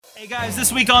Hey guys,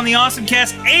 this week on the Awesome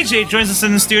Cast, AJ joins us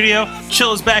in the studio.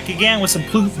 Chill is back again with some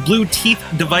blue teeth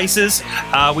devices.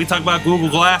 We talk about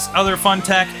Google Glass, other fun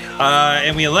tech,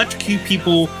 and we electrocute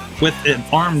people with an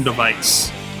arm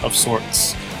device of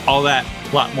sorts. All that,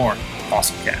 a lot more.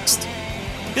 Awesome Cast.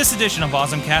 This edition of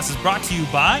Awesome Cast is brought to you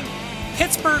by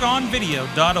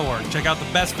PittsburghOnVideo.org. Check out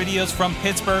the best videos from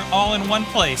Pittsburgh all in one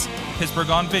place.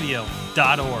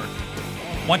 PittsburghOnVideo.org.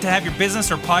 Want to have your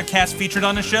business or podcast featured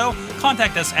on the show?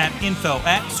 Contact us at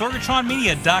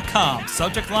info@sorgatronmedia.com.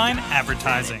 Subject line,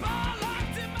 advertising. I'm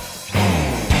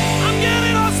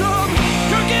getting awesome.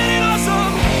 You're getting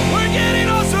awesome. We're getting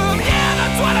awesome. Yeah,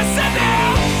 that's what I said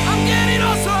now. I'm getting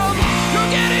awesome. You're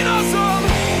getting awesome.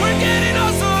 We're getting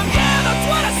awesome. Yeah, that's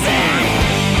what I said.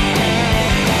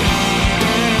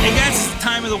 Hey guys, it's the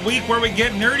time of the week where we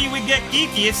get nerdy, we get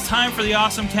geeky. It's time for the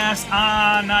Awesome Cast.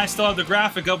 No, I still have the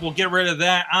graphic up. We'll get rid of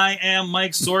that. I am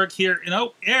Mike Sork here.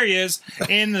 Oh, there he is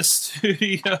in the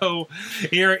studio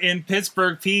here in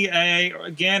Pittsburgh, PA.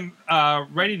 Again,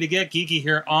 ready to get geeky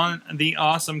here on the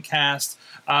Awesome Cast.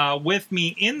 With me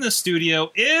in the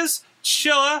studio is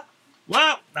Chilla.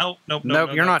 Wow. Nope,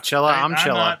 you're not Chilla. I'm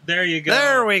Chilla. There you go.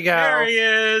 There we go. There he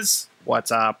is.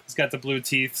 What's up? He's got the blue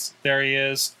teeth. There he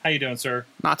is. How you doing, sir?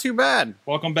 Not too bad.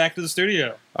 Welcome back to the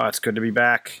studio. Oh, it's good to be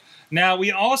back. Now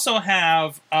we also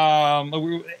have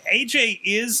AJ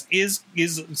is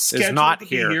scheduled not to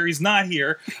be here. here. He's not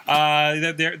here.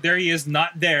 There he is,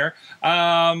 not there.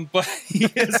 But he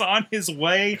is on his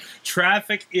way.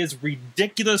 Traffic is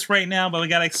ridiculous right now, but we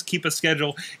got to keep a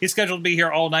schedule. He's scheduled to be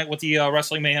here all night with the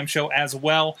Wrestling Mayhem show as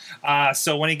well.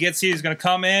 So when he gets here, he's going to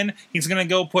come in. He's going to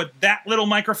go put that little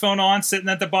microphone on, sitting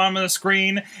at the bottom of the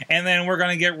screen, and then we're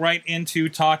going to get right into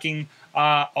talking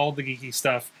all the geeky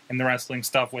stuff and the wrestling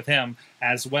stuff with him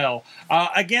as well.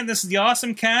 Again, this is the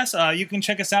Awesome Cast. You can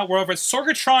check us out. We're over at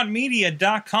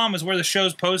sorgatronmedia.com is where the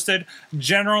show's posted.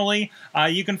 Generally,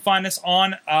 you can find us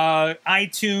on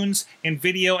iTunes in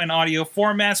video and audio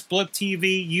formats, Blip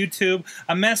TV, YouTube.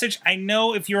 A message, I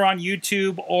know if you're on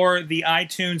YouTube or the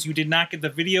iTunes, you did not get the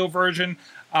video version.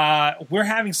 We're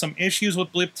having some issues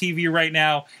with Blip TV right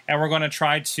now, and we're going to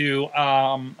try to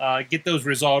get those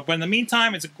resolved. But in the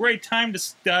meantime, it's a great time to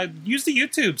use the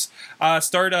YouTubes.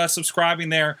 Start subscribing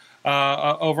there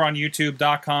over on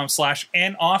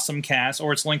youtube.com/anawesomecast,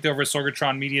 or it's linked over at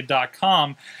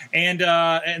sorgatronmedia.com,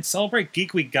 and celebrate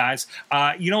Geek Week, guys.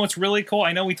 You know what's really cool?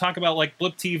 I know we talk about like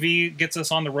Blip TV gets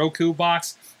us on the Roku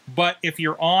box, but if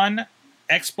you're on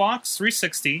Xbox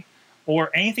 360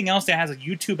 or anything else that has a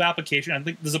YouTube application, I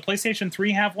think does a PlayStation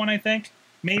 3 have one? I think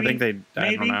maybe. I think they.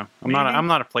 I don't know. I'm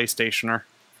not a PlayStationer.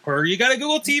 Or you got a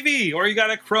Google TV, or you got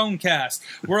a Chromecast.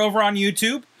 We're over on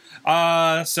YouTube,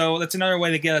 so that's another way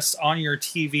to get us on your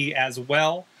TV as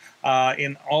well,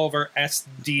 in all of our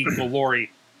SD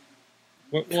glory.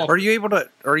 Well, Are you able to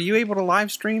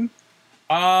live stream?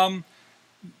 Because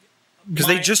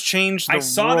they just changed the rules. I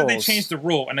saw that they changed the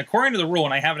rule, and according to the rule,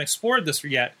 and I haven't explored this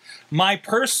yet, my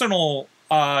personal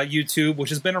YouTube, which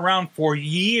has been around for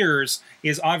years,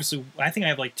 is obviously, I think I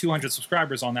have like 200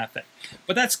 subscribers on that thing.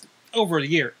 But that's over the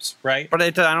years, right? But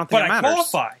I don't think it matters. I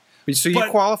qualify. So you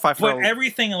qualify for... But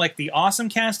everything, like the Awesome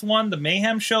Cast one, the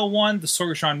Mayhem Show one, the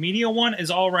Sorgatron Media one,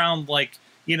 is all around like,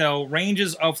 you know,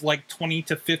 ranges of like 20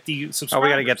 to 50 subscribers. Oh, we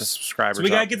got to get the subscribers up. So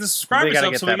we got to get the subscribers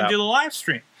up so we can do the live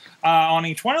stream. On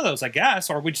each one of those, I guess,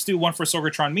 or we just do one for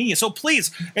Sorgatron Media. So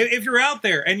please, if you're out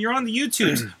there and you're on the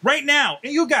YouTubes right now,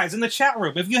 and you guys in the chat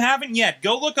room, if you haven't yet,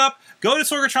 go to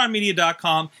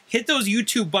sorgatronmedia.com, hit those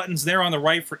YouTube buttons there on the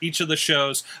right for each of the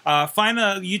shows. Find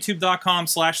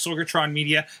youtube.com/Sorgatron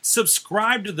Media.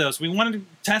 Subscribe to those. We wanted to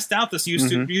test out this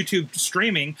YouTube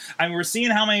streaming. I mean, we're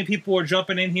seeing how many people are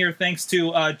jumping in here thanks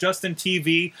to Justin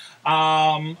TV.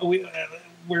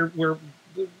 We're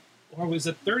or was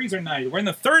it 30s or 90s? We're in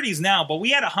the 30s now, but we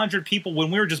had 100 people when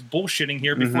we were just bullshitting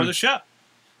here before the show.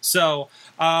 So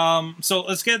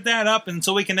let's get that up, and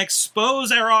so we can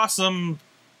expose our awesome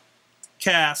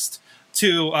cast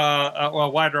to a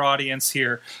wider audience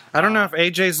here. I don't know if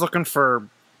AJ's looking for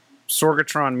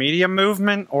Sorgatron Media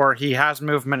movement or he has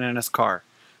movement in his car,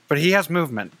 but he has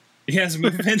movement. He has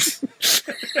movement.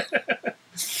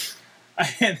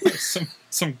 And there's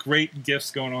some great GIFs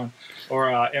going on,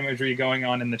 or imagery going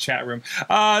on in the chat room.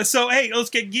 So, hey, let's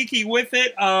get geeky with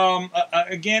it.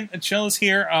 Again, Chill is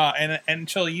here, and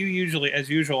Chill, you usually, as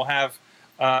usual, have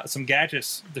some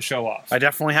gadgets to show off. I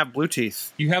definitely have blue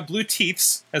teeth. You have blue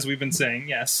teeths, as we've been saying,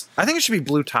 yes. I think it should be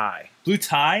blue tie. Blue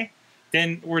tie?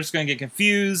 Then we're just going to get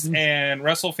confused, and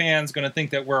Wrestle fans going to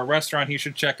think that we're a restaurant he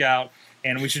should check out,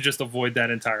 and we should just avoid that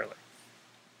entirely.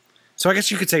 So I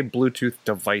guess you could say Bluetooth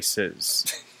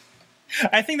devices.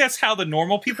 I think that's how the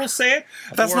normal people say it.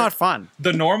 That's Or not fun.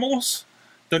 the normals,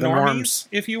 the normies, norms.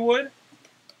 if you would.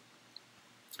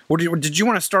 Did you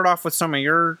want to start off with some of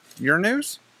your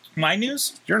news? My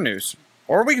news. Your news.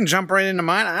 Or we can jump right into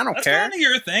mine. I don't That's care. kind of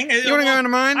your thing. You want to go into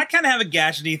mine? I kind of have a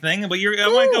gadgety thing, but I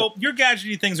want to go. Your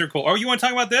gadgety things are cool. Oh, you want to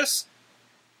talk about this?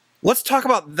 Let's talk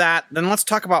about that. Then let's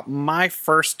talk about my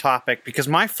first topic, because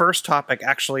my first topic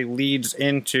actually leads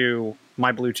into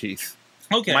my blue teeth.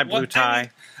 Okay, My blue tie.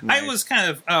 I was kind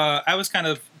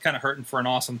of hurting for an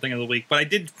awesome thing of the week, but I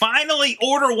did finally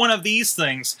order one of these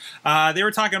things. They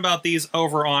were talking about these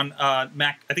over on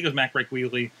Mac. I think it was Mac Break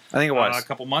Weekly. I think it was a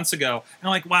couple months ago. And I'm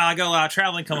like, wow, I got a lot of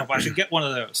traveling coming up. I should get one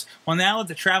of those. Well, now that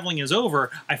the traveling is over,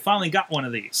 I finally got one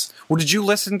of these. Well, did you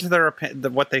listen to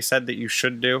what they said that you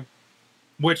should do?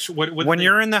 When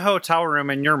you're in the hotel room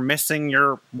and you're missing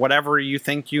your whatever you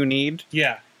think you need,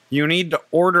 yeah. You need to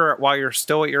order it while you're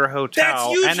still at your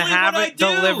hotel and have it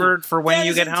delivered for when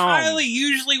you get home. That's entirely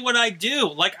usually what I do.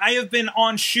 Like, I have been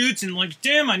on shoots and like,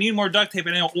 damn, I need more duct tape,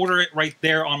 and I'll order it right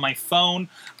there on my phone.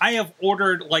 I have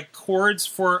ordered like cords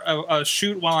for a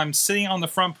shoot while I'm sitting on the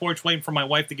front porch waiting for my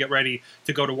wife to get ready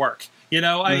to go to work. You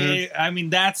know, I mean,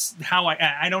 that's how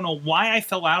I don't know why I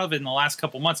fell out of it in the last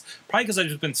couple months. Probably because I've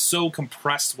just been so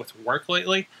compressed with work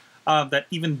lately that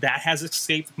even that has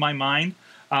escaped my mind.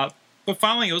 But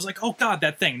finally, it was like, oh, God,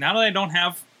 that thing. Now that I don't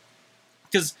have...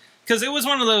 Because it was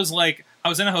one of those, like, I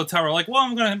was in a hotel room. Like, well,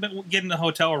 I'm going to get in the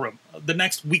hotel room. The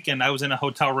next weekend, I was in a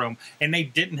hotel room, and they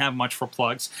didn't have much for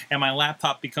plugs. And my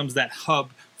laptop becomes that hub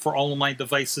for all of my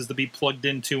devices to be plugged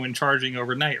into and charging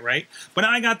overnight, right? But now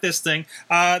I got this thing.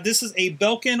 This is a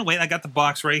Belkin... Wait, I got the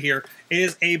box right here. It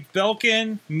is a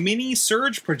Belkin mini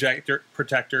surge protector.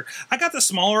 I got the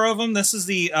smaller of them. This is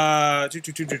the...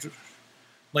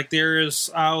 Like there's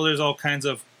all kinds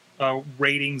of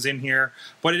ratings in here,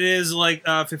 but it is like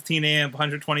 15 amp,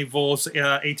 120 volts,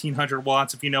 1800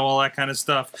 watts, if you know all that kind of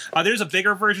stuff. There's a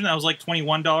bigger version that was like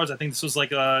 $21. I think this was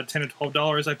like $10 or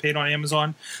 $12 I paid on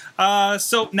Amazon.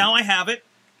 So now I have it,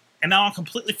 and now I'll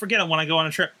completely forget it when I go on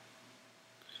a trip.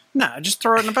 No, just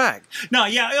throw it in the bag. No,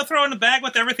 yeah, I'll throw it in the bag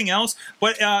with everything else.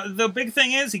 But the big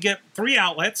thing is you get 3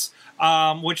 outlets,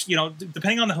 which, you know,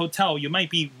 depending on the hotel, you might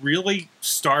be really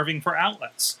starving for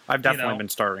outlets. I've definitely been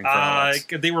starving for outlets.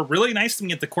 They were really nice to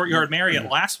me at the Courtyard Marriott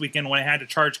last weekend when I had to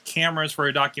charge cameras for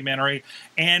a documentary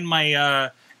and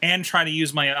my... and try to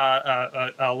use my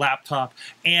laptop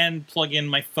and plug in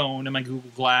my phone and my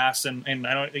Google Glass and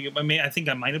I think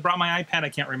I might have brought my iPad. I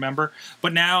can't remember,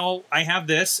 but now I have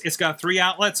this. It's got 3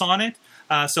 outlets on it,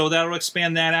 so that'll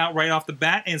expand that out right off the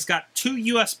bat, and it's got 2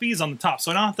 USBs on the top, so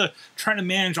I don't have to try to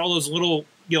manage all those little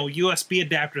USB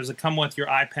adapters that come with your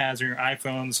iPads or your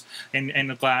iPhones and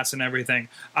the glass and everything.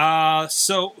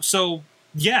 So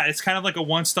yeah, it's kind of like a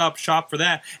one-stop shop for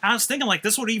that. I was thinking like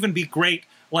this would even be great.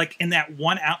 Like in that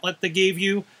one outlet they gave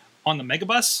you on the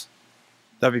Megabus,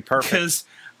 that'd be perfect.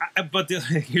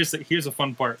 Here's the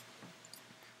fun part.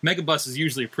 Megabus is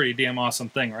usually a pretty damn awesome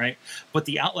thing, right? But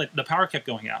the power kept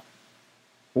going out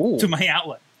to my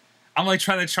outlet. I'm like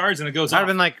trying to charge and it goes off. I've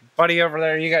been like, buddy, over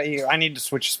there, I need to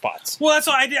switch spots. Well, that's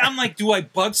what I did. I'm like, do I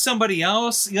bug somebody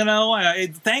else? You know,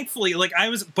 thankfully, like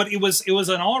but it was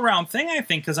an all around thing, I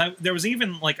think, because there was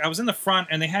even like I was in the front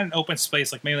and they had an open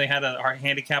space, like maybe they had a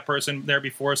handicapped person there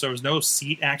before, so there was no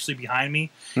seat actually behind me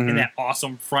in that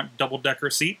awesome front double decker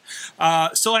seat.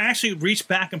 So I actually reached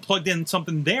back and plugged in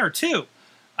something there too,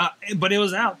 but it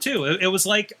was out too. It was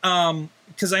like.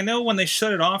 Because I know when they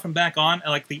shut it off and back on,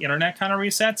 like the internet kind of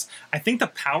resets, I think the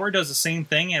power does the same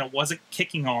thing and it wasn't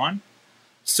kicking on.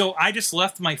 So I just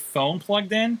left my phone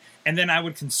plugged in and then I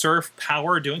would conserve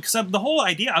power doing, because the whole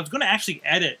idea, I was going to actually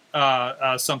edit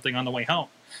something on the way home,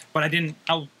 but I didn't.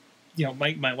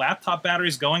 My laptop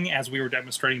battery's going as we were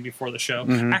demonstrating before the show.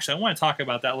 Actually, I want to talk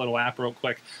about that little app real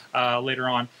quick later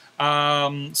on.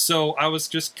 So I was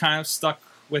just kind of stuck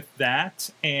with that,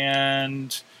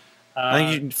 and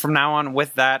I think from now on,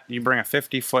 with that, you bring a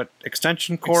 50-foot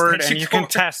extension cord, and you can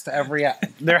test every app.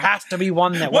 There has to be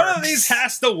one that works. One of these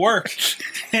has to work.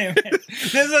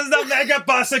 This is the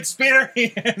Megabus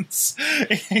experience.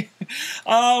 But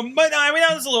I mean,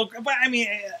 that was a little. But I mean,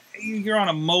 you're on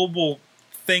a mobile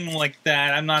thing like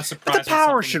that. I'm not surprised. But the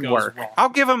power should work. Wrong. I'll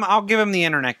give them the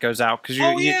internet goes out because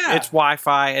it's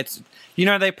Wi-Fi. It's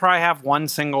they probably have one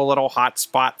single little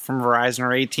hotspot from Verizon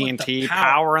or AT&T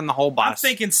powering the whole bus. I'm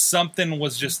thinking something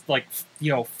was just like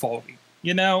faulty.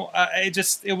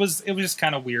 It was just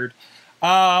kind of weird.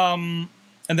 And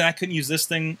then I couldn't use this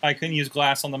thing. I couldn't use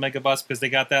Glass on the Megabus because they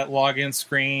got that login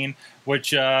screen,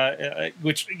 which and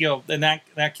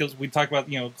that kills. We talked about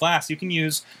Glass. You can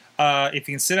use if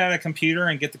you can sit at a computer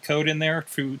and get the code in there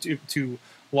to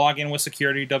log in with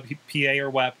security, WPA or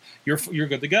WEP, you're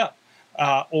good to go.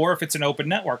 Or if it's an open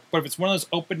network. But if it's one of those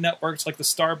open networks like the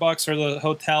Starbucks or the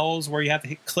hotels where you have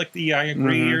to click the I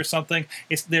agree or something,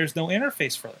 there's no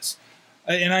interface for this.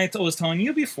 And I was telling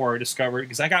you before I discovered,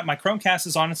 because I got my Chromecast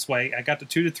is on its way. I got the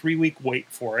 2 to 3 week wait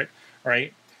for it,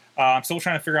 right? I'm still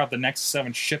trying to figure out the Nexus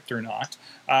 7 shipped or not.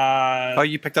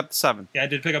 You picked up the 7. Yeah, I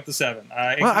did pick up the 7.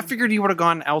 I figured you would have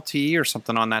gone LTE or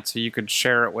something on that so you could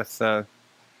share it with... yeah,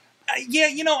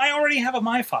 I already have a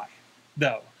MiFi,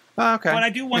 though. Oh, okay. But I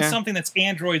do want something that's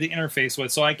Android to interface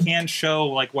with, so I can show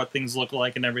like what things look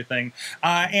like and everything.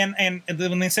 And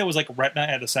when they say it was like Retina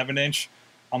at a 7-inch,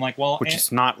 I'm like, well, which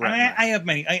is not Retina. I have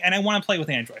many, and I want to play with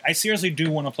Android. I seriously do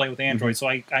want to play with Android, so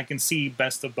I can see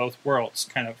best of both worlds,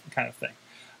 kind of thing.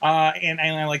 And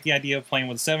I like the idea of playing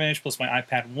with a 7-inch. Plus, my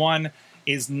iPad 1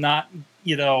 is not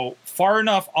far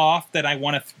enough off that I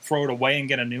want to throw it away and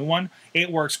get a new one.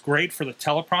 It works great for the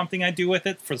teleprompting I do with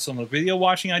it, for some of the video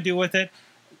watching I do with it.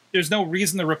 There's no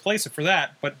reason to replace it for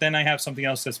that, but then I have something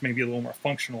else that's maybe a little more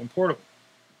functional and portable.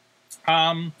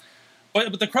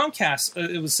 But the Chromecast,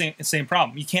 it was the same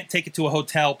problem. You can't take it to a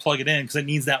hotel, plug it in, because it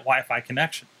needs that Wi-Fi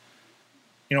connection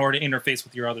in order to interface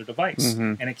with your other device,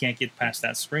 and it can't get past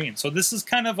that screen. So this is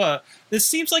this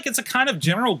seems like it's a kind of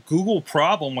general Google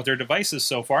problem with their devices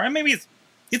so far, and maybe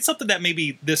it's something that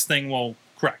maybe this thing will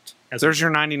correct. There's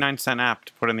your 99-cent app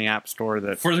to put in the App Store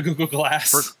for the Google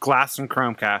Glass. For Glass and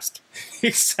Chromecast.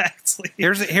 Exactly.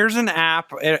 Here's an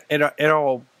app.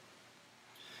 It'll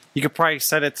you could probably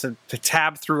set it to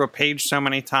tab through a page so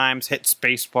many times, hit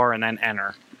spacebar, and then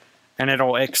enter. And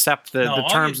it'll accept the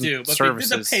terms and services. But if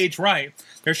they did the page right,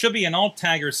 there should be an alt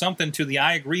tag or something to the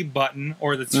I agree button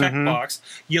or the checkbox.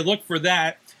 You look for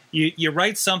that. You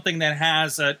write something that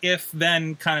has an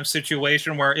if-then kind of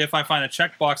situation where if I find a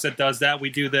checkbox that does that, we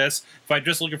do this. If I'm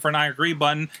just looking for an I agree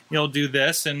button, you'll do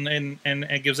this, and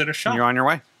it gives it a shot. You're on your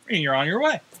way. And you're on your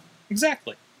way.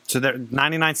 Exactly. So there,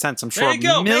 99 cents. I'm sure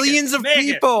go. millions of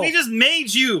people. We just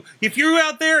made you. If you're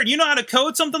out there and you know how to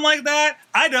code something like that,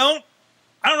 I don't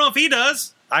know if he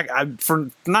does. I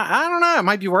don't know. It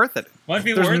might be worth it. Might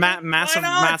be There's worth it. Massive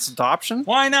mass adoption.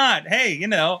 Why not? Hey,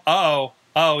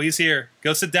 Oh, he's here.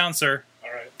 Go sit down, sir.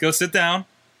 All right. Go sit down.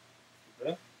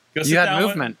 Yeah. Go sit you had down.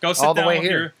 movement Go sit all the down way with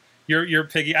here. Your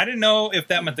piggy. I didn't know if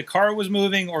that meant the car was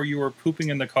moving or you were pooping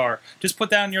in the car. Just put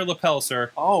down your lapel,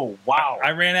 sir. Oh, wow.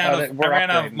 I ran out of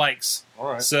mics.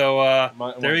 All right. So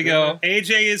there you go. There?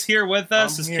 AJ is here with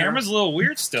us. His here. camera's a little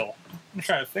weird still. I'm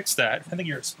trying to fix that. I think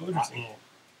your exposure's a little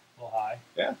high.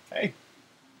 Yeah. Hey.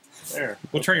 There.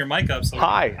 We'll turn your mic up. So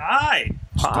Hi. Hi.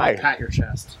 Hi. Pat your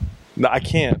chest. No, I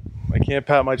can't. I can't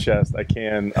pat my chest. I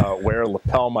can wear a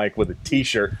lapel mic with a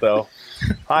T-shirt, though.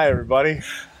 Hi, everybody.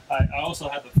 I also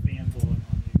have the fan blowing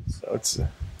on you. So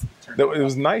it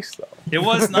was nice, though. It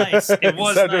was nice. It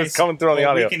was nice. It was coming through on the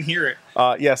audio. We can hear it.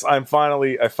 Yes, I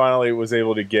finally was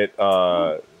able to get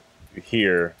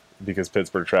here because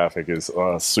Pittsburgh traffic is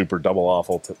super double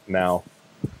awful now.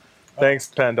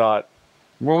 Thanks, PennDOT.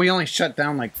 Well, we only shut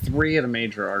down like 3 of the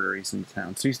major arteries in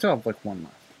town, so you still have like 1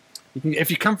 left.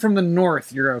 If you come from the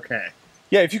north, you're okay.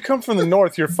 Yeah, if you come from the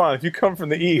north, you're fine. If you come from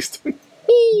the east,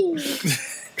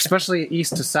 especially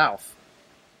east to south.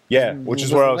 Yeah, which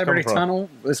is where I was coming from. Liberty Tunnel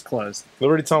is closed.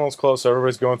 Liberty Tunnel's closed, so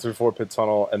everybody's going through Fort Pitt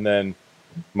Tunnel. And then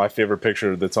my favorite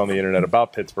picture that's on the internet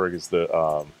about Pittsburgh is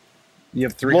the you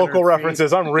have local feet.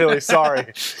 references. I'm really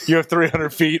sorry. You have 300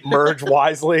 feet. Merge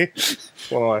wisely.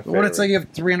 One of my favorites. What it's like you have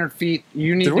 300 feet.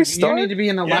 You need to be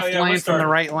in the left lane from the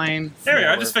right lane. There we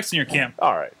are. Just fixing your cam.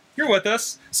 All right. You're with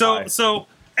us. So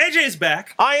AJ's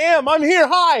back. I am. I'm here.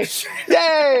 Hi.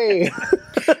 Yay.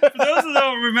 For those who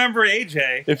don't remember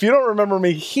AJ. If you don't remember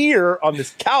me here on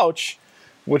this couch,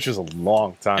 which was a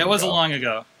long time ago. It wasn't long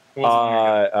ago.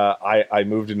 I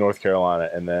moved to North Carolina,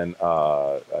 and then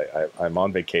I'm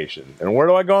on vacation. And where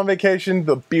do I go on vacation?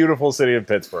 The beautiful city of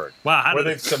Pittsburgh. Wow. Where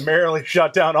they've summarily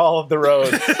shut down all of the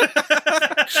roads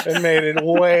and made it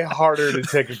way harder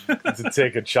to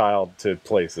take a child to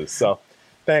places. So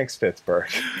thanks, Pittsburgh.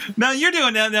 Now you're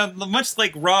doing that. Now, much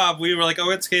like Rob, we were like,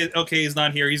 "Oh, it's okay. He's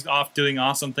not here. He's off doing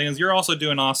awesome things." You're also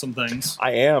doing awesome things.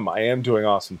 I am doing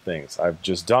awesome things. I've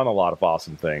just done a lot of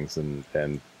awesome things, and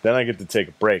then I get to take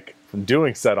a break from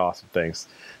doing said awesome things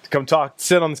to come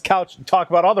sit on this couch and talk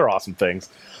about other awesome things.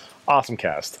 Awesome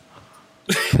cast.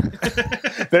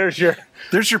 There's your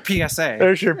PSA.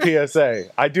 There's your PSA.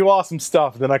 I do awesome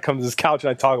stuff, then I come to this couch and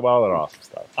I talk about other awesome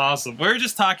stuff. Awesome. We were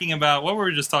just talking about what were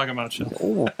we just talking about,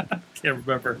 Sean? I can't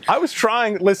remember. I was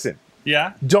trying. Listen,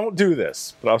 Yeah. Don't do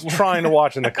this. But I was trying to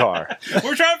watch in the car.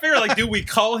 We're trying to figure like, do we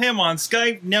call him on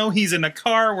Skype? No, he's in a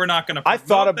car. We're not going to. I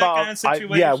thought about that kind of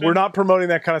situation. yeah, we're not promoting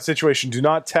that kind of situation. Do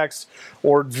not text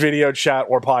or video chat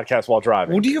or podcast while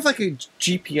driving. Well, do you have like a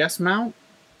GPS mount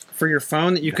for your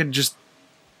phone that you could just?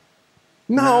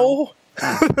 No.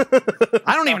 I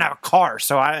don't even have a car,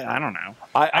 so I don't know.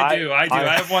 I do. I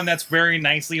have one that's very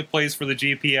nicely placed for the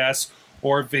GPS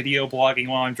or video blogging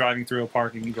while I'm driving through a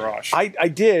parking garage. I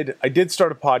did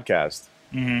start a podcast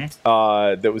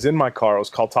that was in my car. It was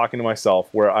called Talking to Myself,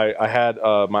 where I had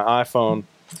my iPhone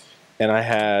and I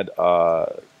had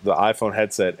the iPhone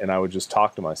headset, and I would just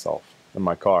talk to myself in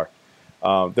my car.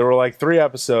 There were like 3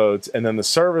 episodes, and then the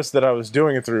service that I was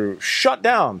doing it through shut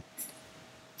down.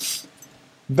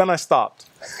 Then I stopped.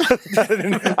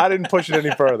 I didn't push it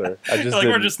any further. I just like,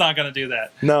 we're just not going to do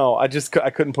that. No, I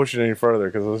couldn't push it any further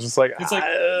because it was just like it's like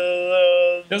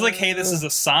it was like, hey, this is a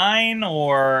sign,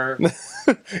 or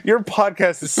your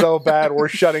podcast is so bad we're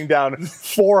shutting down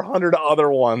 400 other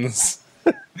ones.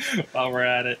 While we're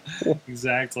at it,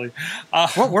 exactly.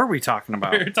 What were we talking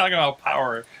about? We were talking about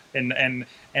power and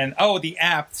the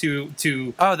app to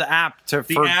the app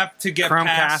to get Chromecast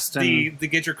past and to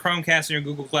get your Chromecast and your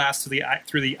Google Glass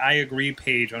through the I Agree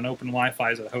page on open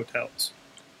Wi-Fi's at hotels.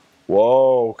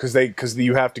 Whoa, because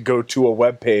you have to go to a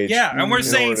web page. Yeah, and we're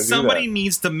saying somebody that.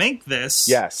 Needs to make this.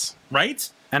 Yes, right.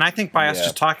 And I think by us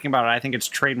just talking about it, I think it's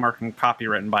trademarked and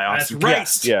copywritten by us. That's right.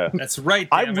 Yes, yeah, that's right.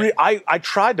 I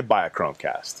tried to buy a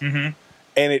Chromecast,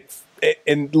 and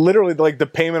and literally like the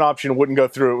payment option wouldn't go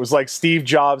through. It was like Steve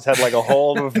Jobs had like a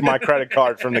hold of my credit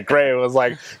card from the grave. It was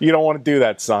like, you don't want to do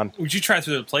that, son. Would you try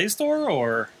through the Play Store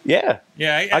or? Yeah.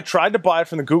 I tried to buy it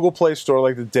from the Google Play Store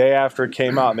like the day after it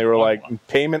came out, and they were like,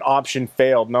 payment option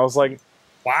failed, and I was like,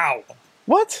 wow,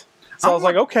 what? So I was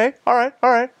like, okay, all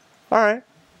right.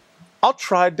 I'll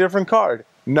try a different card.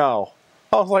 No.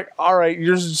 I was like, all right,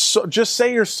 just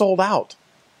say you're sold out.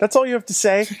 That's all you have to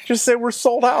say. Just say we're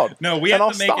sold out. No, we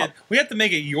have to make it. We have to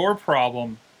make it your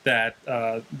problem that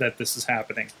this is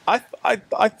happening. I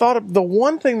thought the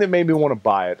one thing that made me want to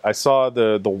buy it. I saw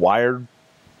the Wired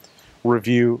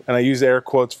review, and I use air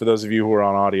quotes for those of you who are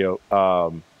on audio.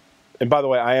 And by the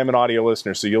way, I am an audio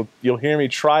listener, so you'll hear me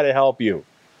try to help you.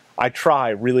 I try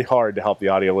really hard to help the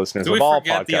audio listeners of all podcasts. Do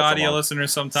we forget the audio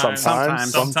listeners sometimes?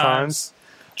 Sometimes.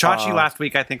 Chachi last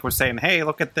week, I think, was saying, hey,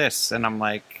 look at this. And I'm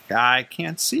like, I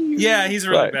can't see you. Yeah, he's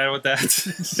really bad with that.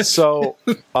 So,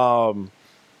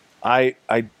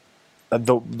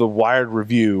 the Wired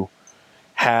review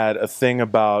had a thing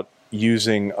about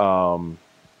using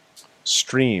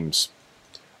streams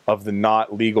of the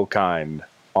not legal kind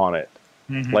on it.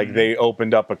 Mm-hmm. Like they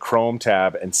opened up a Chrome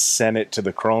tab and sent it to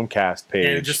the Chromecast page.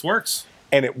 And it just works.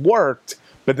 And it worked,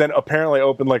 but then apparently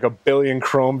opened like a billion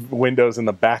Chrome windows in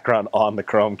the background on the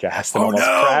Chromecast and almost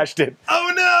crashed it.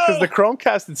 Oh no! Because the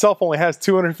Chromecast itself only has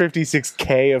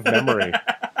 256K of memory.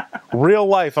 Real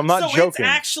life, I'm not joking. So it's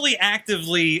actually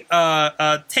actively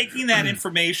taking that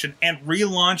information and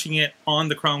relaunching it on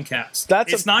the Chromecast.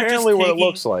 That's apparently what it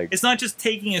looks like. It's not just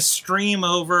taking a stream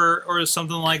over or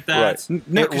something like that.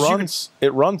 Right.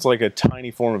 It runs like a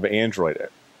tiny form of Android.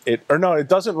 It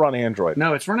doesn't run Android.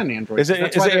 No, it's running Android. Is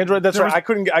it Android? That's right.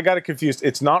 I got it confused.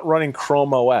 It's not running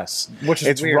Chrome OS, which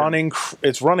is weird.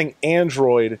 It's running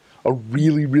Android, a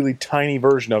really, really tiny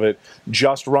version of it,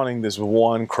 just running this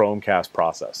one Chromecast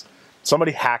process.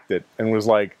 Somebody hacked it and was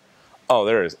like,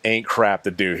 oh, ain't crap to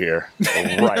do here.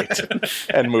 Right.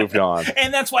 And moved on.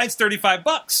 And that's why it's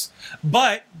 $35.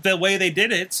 But the way they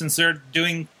did it, since they're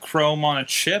doing Chrome on a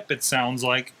chip, it sounds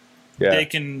like they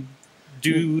can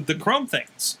do the Chrome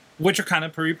things, which are kind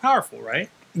of pretty powerful, right?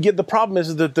 Yeah, the problem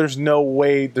is that there's no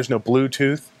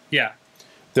Bluetooth. Yeah.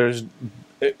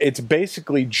 It's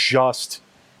basically just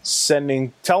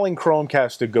telling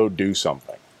Chromecast to go do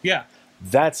something. Yeah.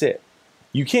 That's it.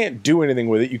 You can't do anything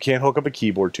with it. You can't hook up a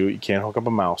keyboard to it. You can't hook up a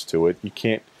mouse to it. You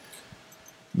can't.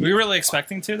 Were you really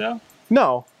expecting to, though?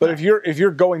 No, but if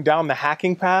you're going down the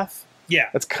hacking path,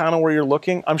 that's kind of where you're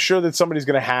looking. I'm sure that somebody's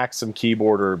going to hack some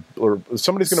keyboard or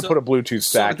somebody's going to put a Bluetooth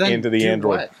stack into the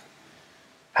Android. What?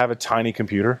 Have a tiny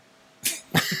computer.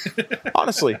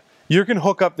 Honestly, you can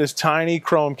hook up this tiny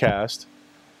Chromecast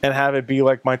and have it be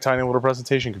like my tiny little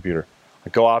presentation computer. I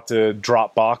go out to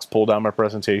Dropbox, pull down my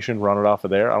presentation, run it off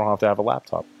of there. I don't have to have a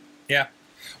laptop. Yeah.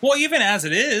 Well, even as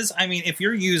it is, I mean, if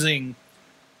you're using,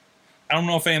 I don't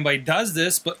know if anybody does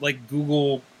this, but like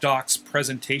Google Docs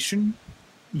presentation,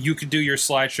 you could do your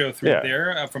slideshow through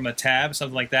there from a tab,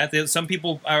 something like that. Some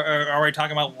people are already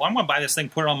talking about, well, I'm going to buy this thing,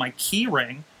 put it on my key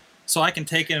ring, so I can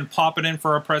take it and pop it in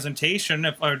for a presentation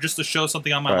or just to show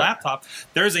something on my laptop.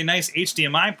 There's a nice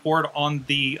HDMI port on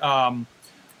the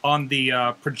on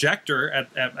the projector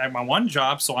at my one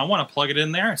job, so I want to plug it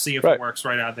in there and see if Right. it works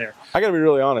right out there. I got to be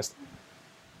really honest.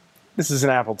 This is an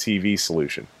Apple TV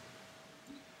solution.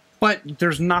 But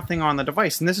there's nothing on the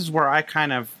device, and this is where I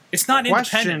kind of It's not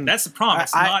question- independent. That's the problem.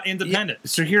 It's not independent. Yeah,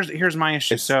 so here's my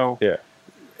issue. So Yeah.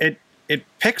 it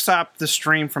picks up the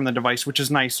stream from the device, which is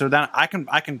nice. So then I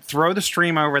can throw the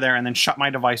stream over there and then shut my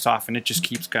device off, and it just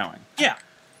keeps going. Yeah.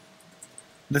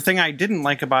 The thing I didn't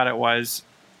like about it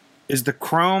is the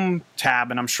Chrome tab,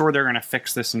 and I'm sure they're going to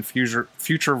fix this in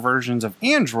future versions of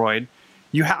Android.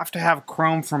 You have to have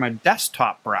Chrome from a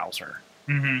desktop browser.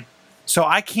 Mm-hmm. So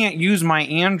I can't use my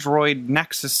Android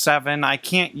Nexus 7. I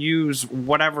can't use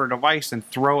whatever device and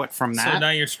throw it from that. So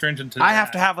now you're stringent to I that.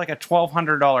 have to have like a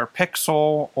 $1,200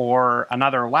 Pixel or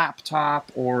another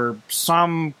laptop or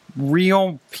some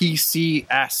real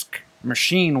PC-esque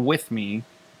machine with me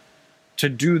to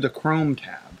do the Chrome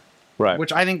tab. Right.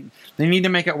 Which I think they need to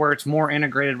make it where it's more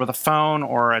integrated with a phone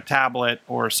or a tablet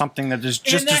or something that is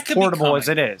just And as that could be portable as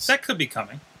it coming. is. That could be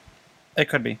coming. It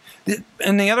could be.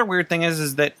 And the other weird thing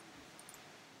is that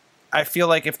I feel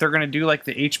like if they're going to do like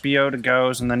the HBO to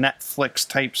goes and the Netflix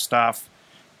type stuff,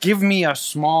 give me a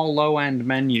small low end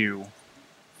menu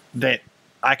that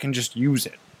I can just use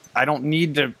it. I don't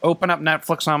need to open up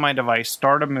Netflix on my device,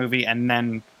 start a movie, and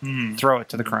then throw it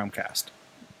to the Chromecast.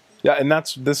 Yeah, and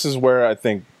this is where I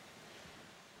think,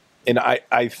 and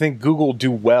I think Google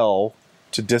do well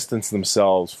to distance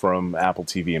themselves from Apple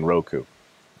TV and Roku.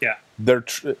 Yeah.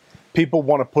 People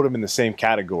want to put them in the same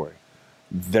category.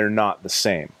 They're not the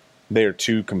same. They are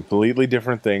two completely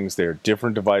different things. They are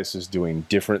different devices doing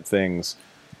different things.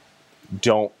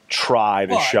 Don't try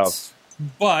to shove.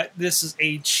 But this is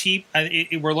a cheap.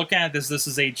 We're looking at this. This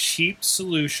is a cheap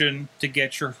solution to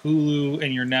get your Hulu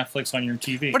and your Netflix on your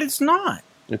TV. But it's not.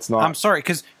 It's not. I'm sorry,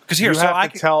 because here,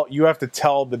 you have to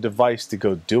tell the device to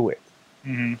go do it.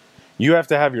 Mm-hmm. You have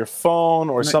to have your phone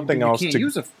or something you else can't to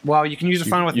use you can use a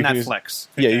phone with you can use- Netflix.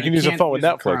 Yeah, you can use a can't phone with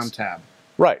use a Netflix. Chrome tab.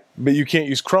 Right, but you can't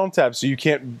use Chrome tabs, so you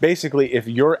can't basically, if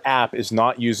your app is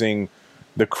not using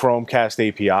the Chromecast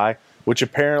API, which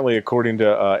apparently, according to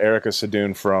Erica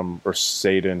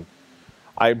Sadun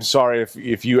I'm sorry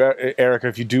if you, Erica,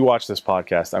 if you do watch this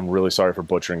podcast, I'm really sorry for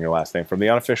butchering your last name, from the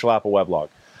unofficial Apple weblog.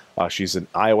 She's an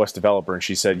iOS developer, and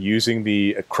she said using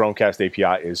the Chromecast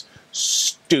API is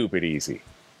stupid easy.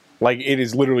 Like, it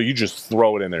is literally, you just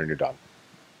throw it in there and you're done.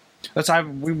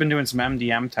 We've been doing some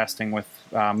MDM testing with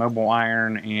Mobile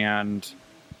Iron and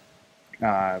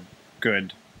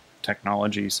Good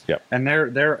Technologies. Yep. And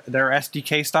their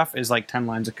SDK stuff is like 10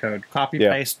 lines of code. Copy,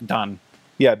 paste, done.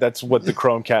 Yeah, that's what the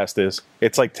Chromecast is.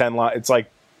 It's like 10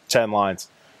 lines,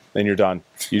 and you're done.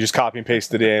 You just copy and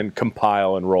paste it in,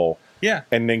 compile, and roll. Yeah.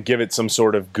 And then give it some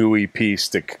sort of GUI piece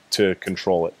to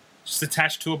control it. Just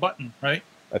attached to a button, right?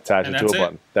 Attach it to a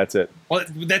button. That's it. Well,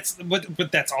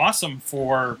 but that's awesome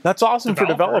for That's awesome for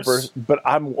developers. developers, but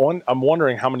I'm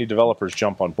wondering how many developers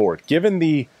jump on board.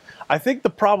 I think the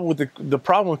problem with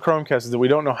Chromecast is that we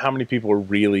don't know how many people are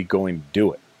really going to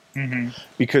do it,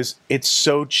 because it's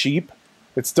so cheap.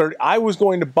 It's 30. I was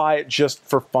going to buy it just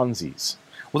for funsies.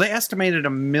 Well, they estimated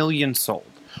 1 million sold.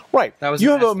 Right. That was you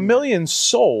an have 1 estimate. million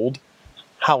sold.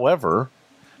 However,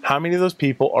 how many of those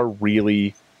people are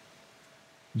really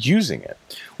using it?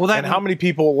 Well, And how many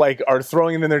people are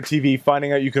throwing it in their TV,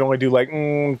 finding out you can only do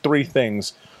 3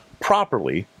 things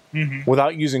properly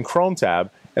without using Chrome tab,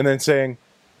 and then saying,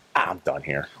 I'm done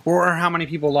here. Or how many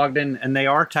people logged in and they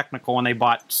are technical and they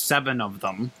bought 7 of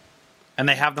them and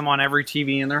they have them on every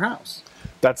TV in their house.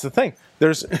 That's the thing.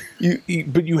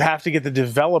 But you have to get the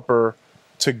developer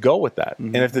to go with that.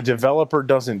 And if the developer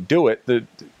doesn't do it,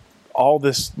 all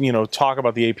this talk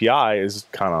about the API is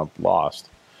kind of lost,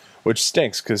 which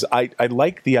stinks, because I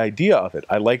like the idea of it.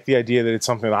 I like the idea that it's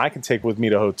something that I can take with me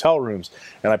to hotel rooms,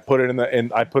 and I put it in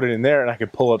there, and I can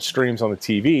pull up streams on the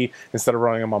TV instead of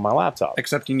running them on my laptop.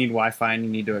 Except you need Wi-Fi and you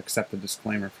need to accept a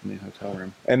disclaimer from the hotel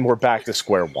room. And we're back to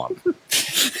square one.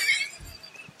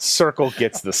 Circle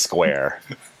gets the square.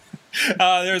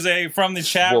 There's from the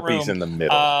chat Whoopi's room. in the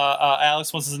middle.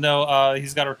 Alex wants to know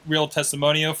he's got a real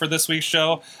testimonial for this week's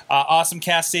show. Awesome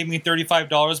Cast saved me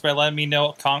 $35 by letting me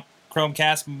know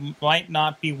Chromecast might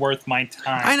not be worth my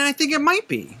time. And I think it might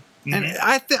be. And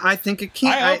I think it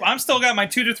can't. I'm still got my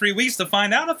 2 to 3 weeks to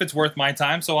find out if it's worth my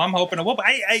time, so I'm hoping it will. But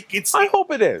I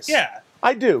hope it is. Yeah.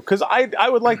 I do, because I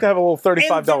would like to have a little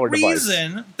 $35 device.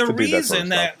 The reason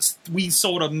that we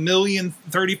sold 1 million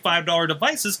 $35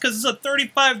 devices, because it's a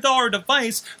 $35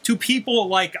 device to people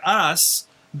like us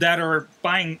that are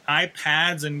buying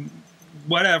iPads and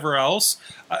whatever else.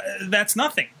 That's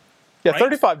nothing. Yeah,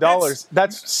 right? $35.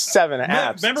 That's 7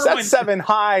 apps. remember That's when- 7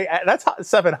 high. That's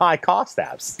 7 high cost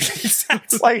apps.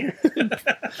 It's like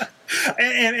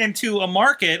and to a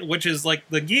market which is like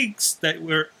the geeks that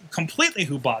were completely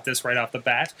who bought this right off the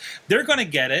bat, they're going to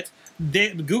get it.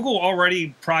 Google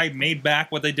already probably made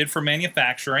back what they did for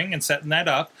manufacturing and setting that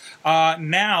up.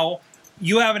 Now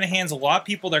you have in the hands a lot of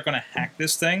people that are going to hack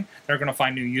this thing. They're going to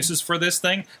find new uses for this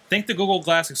thing. Think the Google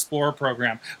Glass Explorer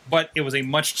program, but it was a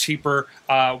much cheaper,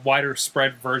 wider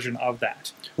spread version of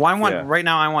that. Well, I want right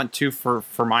now. I want 2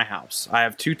 for my house. I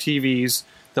have 2 TVs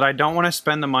that I don't want to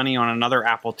spend the money on another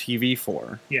Apple TV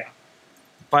for. Yeah.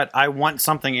 But I want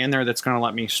something in there that's going to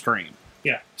let me stream.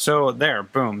 Yeah. So there,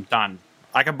 boom, done.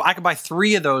 I could buy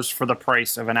 3 of those for the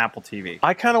price of an Apple TV.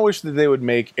 I kind of wish that they would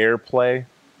make AirPlay,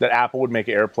 that Apple would make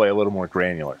AirPlay a little more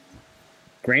granular.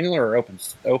 Granular or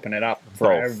open it up for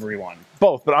Both. everyone.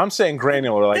 Both, but I'm saying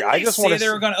granular. Like Didn't I they just say want they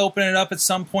were to. going to open it up at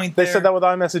some point. They said that with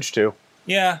iMessage too.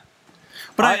 Yeah.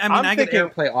 But I'm I get thinking-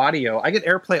 AirPlay audio. I get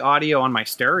AirPlay audio on my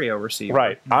stereo receiver.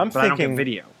 Right. I'm but I don't thinking get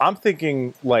video. I'm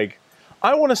thinking like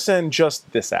I want to send just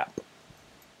this app.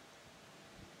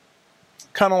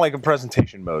 Kind of like a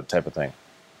presentation mode type of thing.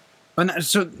 And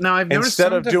so now I've noticed Instead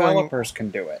some of doing- developers can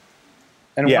do it.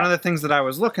 And Yeah. one of the things that I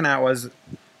was looking at was,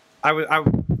 I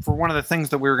for one of the things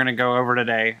that we were going to go over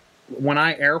today, when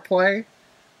I AirPlay,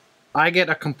 I get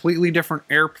a completely different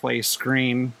AirPlay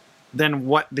screen than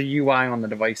what the UI on the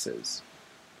device is.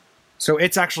 So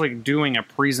it's actually doing a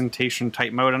presentation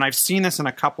type mode, and I've seen this in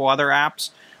a couple other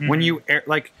apps. When you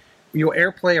you'll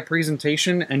AirPlay a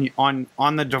presentation, and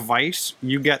on the device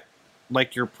you get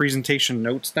like your presentation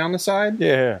notes down the side.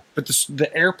 Yeah. But the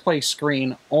AirPlay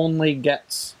screen only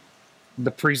gets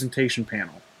the presentation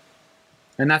panel.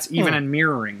 And that's even in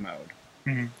mirroring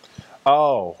mode.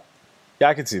 Oh. Yeah,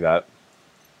 I can see that.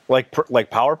 Like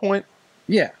PowerPoint?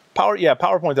 Yeah,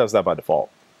 PowerPoint does that by default.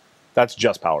 That's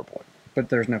just PowerPoint. but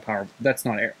there's no power. That's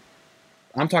not air.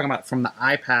 I'm talking about from the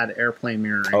iPad AirPlay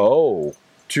mirroring Oh.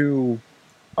 to...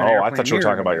 Oh, an I AirPlay thought you were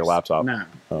talking about your mirror laptop. No.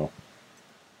 Oh.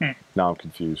 Now I'm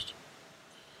confused.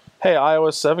 Hey,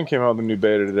 iOS 7 came out with a new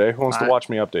beta today. Who wants to watch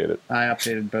me update it? I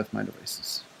updated both my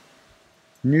devices.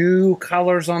 New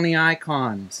colors on the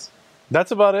icons.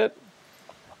 That's about it.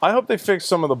 I hope they fix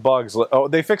some of the bugs. Oh,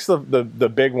 they fixed the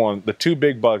big one, the 2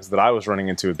 big bugs that I was running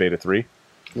into with beta 3.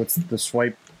 What's the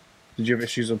swipe? Did you have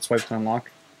issues with swipe to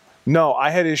unlock? No, I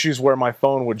had issues where my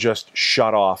phone would just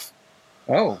shut off,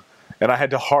 Oh. and I had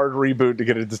to hard reboot to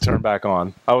get it to turn back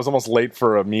on. I was almost late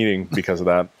for a meeting because of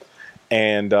that.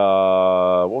 And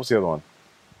what was the other one?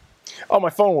 Oh, my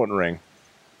phone wouldn't ring.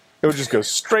 It would just go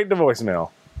straight to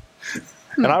voicemail.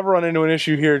 And I've run into an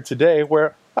issue here today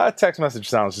where text message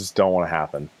sounds just don't want to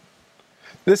happen.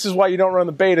 This is why you don't run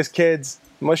the betas, kids,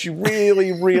 unless you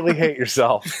really, really hate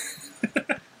yourself.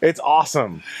 It's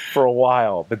awesome for a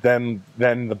while, but then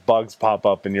the bugs pop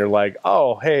up and you're like,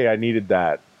 oh, hey, I needed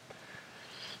that.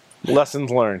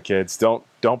 Lessons learned, kids. Don't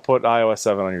put iOS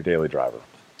 7 on your daily driver.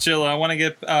 Jill, I want to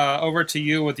get over to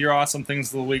you with your awesome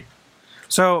things of the week.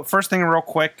 So first thing, real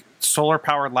quick, solar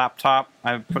powered laptop.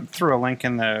 I threw a link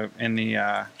in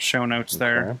the show notes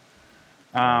there.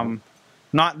 Okay.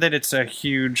 Not that it's a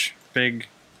huge, big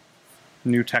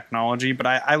new technology, but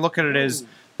I look at it as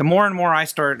the more and more I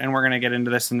start, and we're going to get into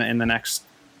this within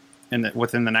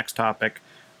the next topic.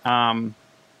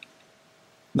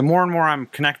 The more and more I'm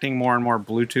connecting more and more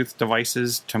Bluetooth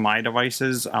devices to my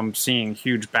devices, I'm seeing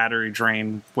huge battery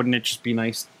drain. Wouldn't it just be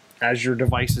nice as your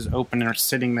device is open or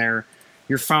sitting there,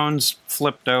 your phone's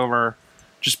flipped over,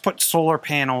 just put solar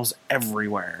panels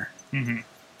everywhere. Mm-hmm.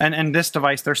 And this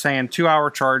device, they're saying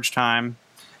 2-hour charge time.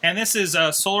 And this is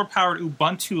a solar-powered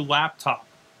Ubuntu laptop.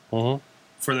 Mm-hmm.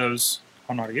 For those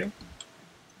on audio.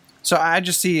 So I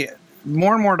just see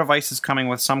more and more devices coming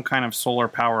with some kind of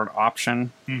solar-powered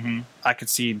option. Mm-hmm. I could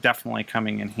see definitely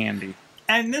coming in handy.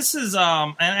 And this is,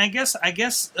 and I guess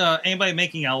anybody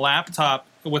making a laptop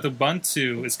with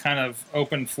Ubuntu is kind of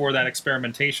open for that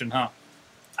experimentation, huh?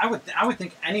 I would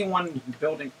think anyone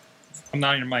building... I'm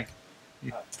not on your mic.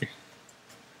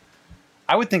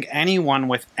 I would think anyone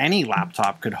with any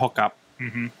laptop could hook up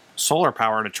solar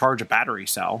power to charge a battery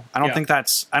cell. I don't think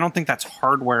that's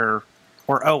hardware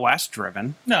or OS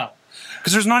driven. No.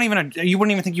 Because there's not even you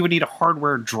wouldn't even think you would need a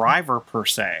hardware driver per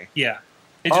se. Yeah.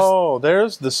 It just,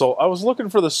 There's the I was looking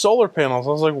for the solar panels.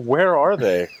 I was like, where are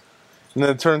they? And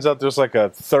then it turns out there's like a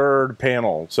third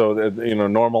panel. So,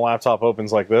 normal laptop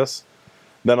opens like this.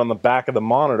 Then on the back of the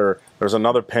monitor, there's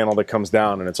another panel that comes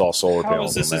down, and it's all solar how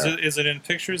panels. is this? in there. Is it in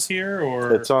pictures here,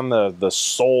 or It's on the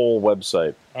Soul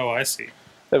website. Oh, I see.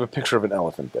 They have a picture of an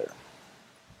elephant there.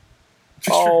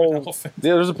 Picture of an elephant.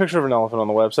 Yeah, there's a picture of an elephant on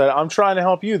the website. I'm trying to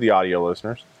help you, the audio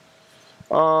listeners.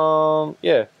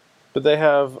 Yeah, but they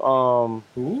have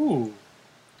Ooh.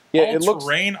 yeah, All it looks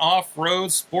terrain,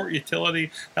 off-road, sport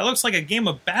utility. That looks like a game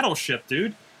of Battleship,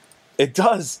 dude. it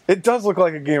does look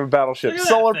like a game of Battleship. Look at that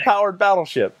Solar thing. powered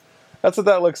Battleship. That's what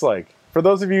that looks like. For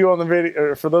those of you on the video,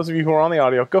 or for those of you who are on the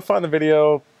audio, go find the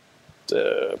video.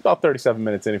 About 37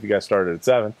 minutes in if you guys started at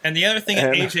 7. And the other thing,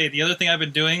 And- AJ, the other thing I've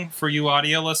been doing for you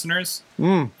audio listeners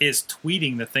is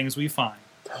tweeting the things we find.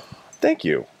 Thank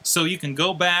you. So you can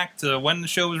go back to when the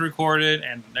show was recorded,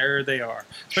 and there they are.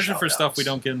 Especially for Shout stuff outs. we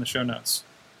don't get in the show notes.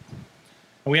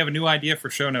 And we have a new idea for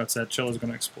show notes that Chill is going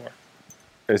to explore.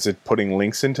 Is it putting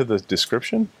links into the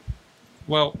description?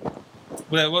 Well,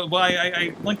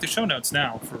 I linked the show notes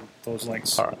now for those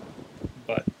links. All right.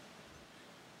 But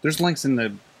There's links in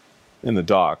the In the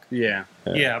doc. yeah.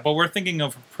 yeah, but we're thinking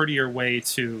of a prettier way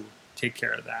to take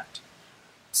care of that.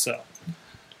 So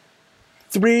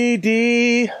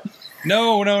 3D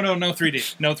no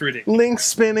 3D, no 3D. links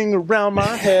spinning around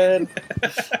my head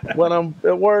when I'm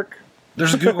at work.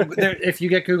 There's Google. If you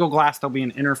get Google Glass, there'll be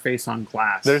an interface on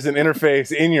Glass. There's an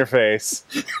interface in your face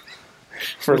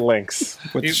for links.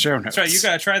 with the show notes. That's right. You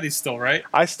gotta try these still, right?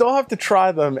 I still have to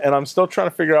try them, and I'm still trying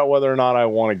to figure out whether or not I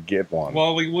want to get one.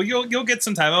 Well, you'll get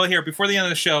some time. Oh, here before the end of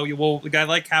the show, I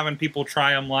like having people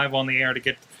try them live on the air to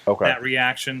get Okay. that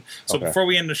reaction. So Okay. before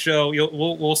we end the show,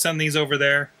 we'll send these over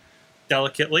there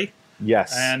delicately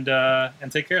Yes. and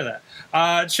take care of that.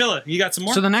 Chilla, you got some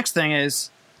more? So the next thing is,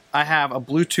 I have a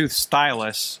Bluetooth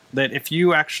stylus that if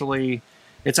you actually,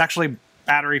 it's actually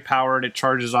battery powered. It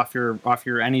charges off your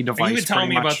any device. You've been telling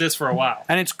me pretty about much. this for a while.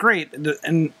 And it's great.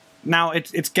 And now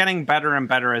it's getting better and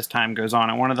better as time goes on.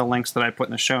 And one of the links that I put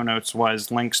in the show notes was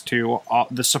links to all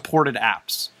the supported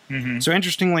apps. Mm-hmm. So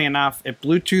interestingly enough, it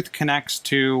Bluetooth connects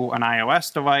to an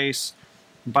iOS device,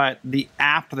 but the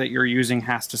app that you're using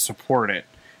has to support it.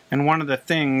 And one of the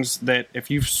things that if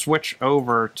you switch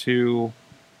over to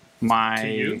my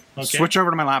you? Okay. switch over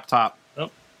to my laptop, Is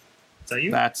that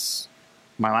you? that's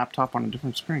my laptop on a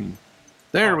different screen.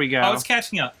 There we go. Oh, it's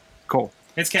catching up. Cool.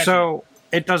 It's catching up. So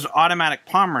it does automatic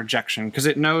palm rejection because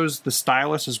it knows the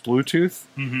stylus is Bluetooth.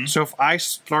 Mhm. So if I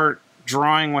start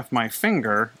drawing with my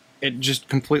finger, it just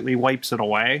completely wipes it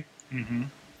away. Mm-hmm.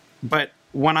 But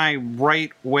when I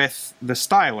write with the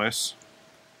stylus,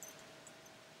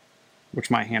 which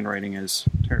my handwriting is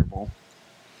terrible,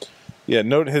 yeah,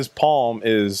 note his palm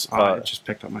is... it just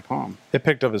picked up my palm. it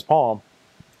picked up his palm.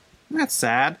 That's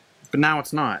sad, but now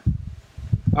it's not.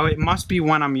 Oh, it must be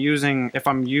when I'm using... If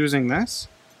I'm using this?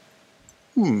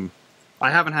 I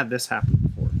haven't had this happen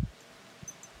before.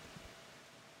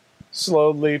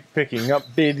 Slowly picking up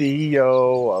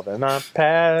video of an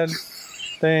iPad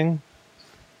thing.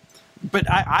 But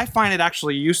I find it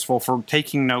actually useful for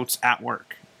taking notes at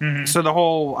work. Mhm. So the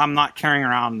whole I'm not carrying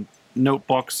around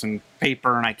notebooks and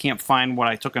paper and I can't find what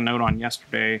I took a note on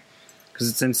yesterday because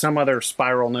it's in some other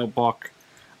spiral notebook.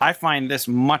 I find this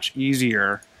much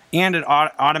easier, and it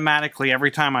automatically, every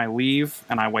time I leave,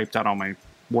 and I wiped out all my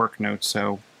work notes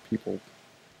so people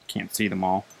can't see them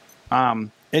all,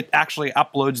 it actually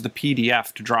uploads the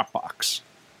PDF to Dropbox.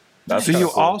 That's So kinda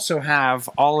you cool. also have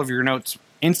all of your notes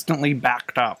instantly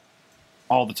backed up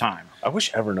all the time. I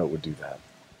wish Evernote would do that.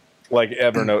 Like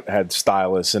Evernote had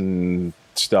stylus and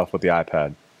stuff with the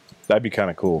iPad. That'd be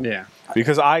kind of cool. Yeah.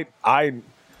 Because I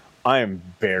am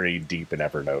very deep in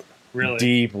Evernote. Really?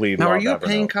 Deeply Now, love are you a Evernote.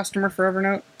 paying customer for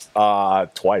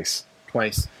Evernote? Twice.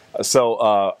 Twice.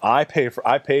 So I paid for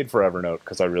Evernote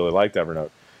because I really liked Evernote,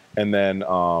 and then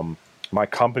my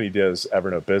company does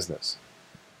Evernote Business.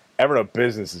 Evernote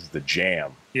Business is the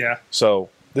jam. Yeah. So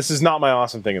this is not my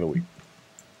awesome thing of the week,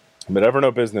 but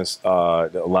Evernote Business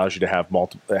allows you to have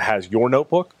multiple. It has your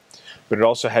notebook, but it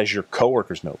also has your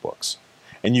coworkers' notebooks,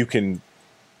 and you can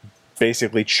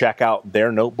basically check out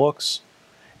their notebooks,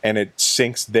 and it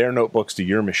syncs their notebooks to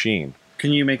your machine.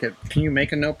 Can you make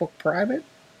a notebook private?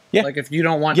 Yeah. Like if you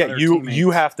don't want Yeah, other you teammates.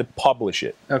 you have to publish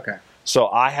it. Okay. So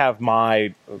I have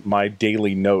my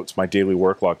daily notes, my daily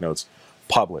work log notes,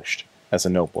 published as a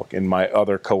notebook, and my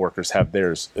other coworkers have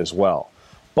theirs as well.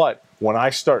 But when I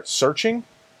start searching,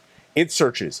 it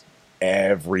searches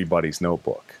everybody's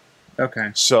notebook.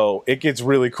 Okay. So it gets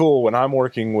really cool when I'm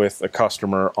working with a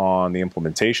customer on the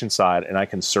implementation side, and I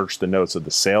can search the notes of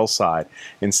the sales side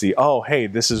and see, oh, hey,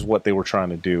 this is what they were trying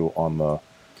to do in the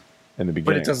beginning.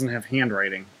 But it doesn't have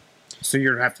handwriting. So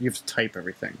you have to type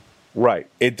everything. Right.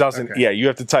 It doesn't. Okay. Yeah, you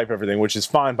have to type everything, which is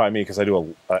fine by me because I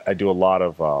do a lot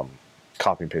of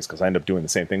copy and paste because I end up doing the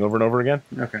same thing over and over again.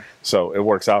 Okay. So it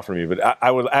works out for me. But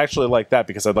I would actually like that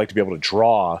because I'd like to be able to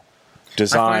draw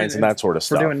designs and that sort of For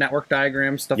stuff. doing network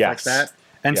diagrams, stuff Yes. like that.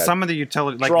 And Yeah. some of the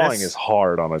utility, like Drawing this, is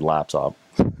hard on a laptop.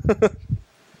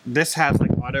 this has like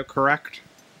autocorrect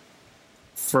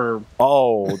for.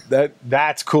 Oh,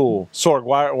 that's cool. Sorg,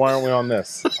 why aren't we on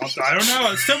this? I don't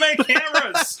know. It's too many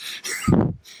cameras.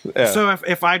 Yeah. So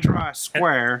if I draw a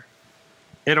square,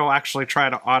 it'll actually try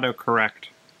to autocorrect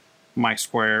my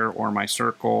square or my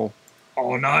circle.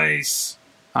 Oh, nice.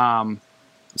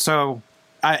 So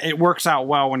it works out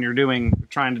well when you're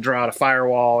trying to draw out a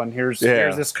firewall, and here's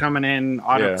this coming in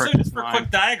autocorrect. So just for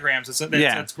quick diagrams,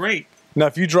 that's great. Now,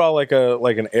 if you draw like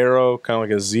an arrow, kind of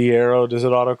like a Z arrow, does it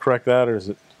autocorrect that, or is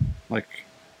it like?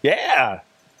 Yeah,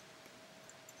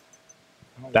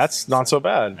 that's not so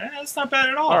bad. Yeah, that's not bad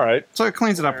at all. All right, So it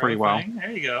cleans it up pretty well.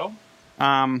 There you go.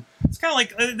 Um, It's kind of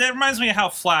like that reminds me of how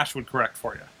Flash would correct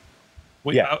for you.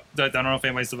 Yeah. I don't know if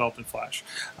anybody's developed in Flash,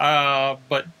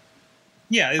 but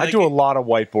yeah, I do a lot of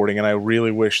whiteboarding, and I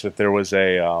really wish that there was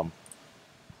a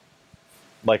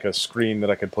like a screen that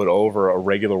I could put over a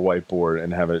regular whiteboard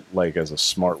and have it like as a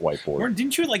smart whiteboard. Or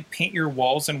didn't you like paint your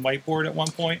walls in whiteboard at one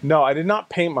point? No, I did not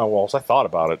paint my walls. I thought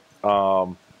about it.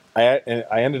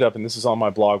 I ended up, and this is on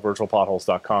my blog,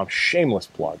 virtualpotholes.com, shameless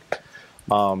plug,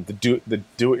 the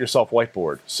do-it-yourself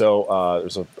whiteboard. So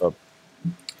there's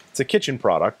it's a kitchen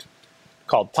product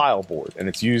called Tile Board, and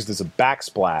it's used as a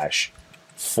backsplash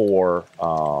for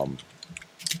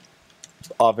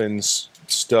ovens,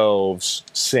 stoves,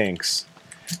 sinks,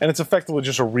 and it's effectively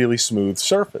just a really smooth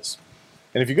surface.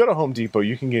 And if you go to Home Depot,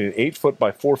 you can get an 8-foot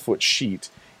by 4-foot sheet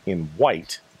in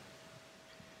white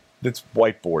that's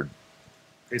whiteboard,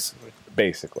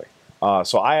 basically.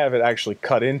 So I have it actually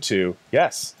cut into,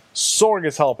 yes, Sorg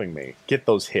is helping me get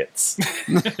those hits.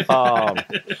 But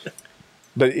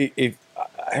I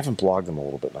haven't blogged them a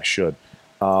little bit, and I should.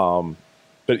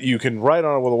 But you can write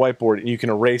on it with a whiteboard, and you can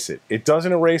erase it. It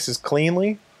doesn't erase as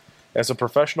cleanly as a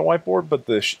professional whiteboard, but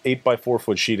the 8 by 4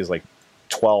 foot sheet is like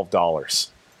 $12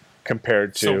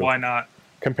 compared to. So why not?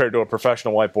 Compared to a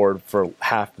professional whiteboard for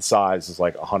half the size is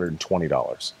like $120.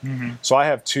 Mm-hmm. So I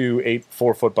have two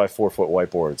 4 foot by 4 foot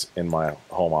whiteboards in my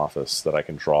home office that I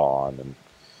can draw on, and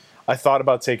I thought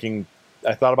about taking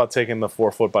the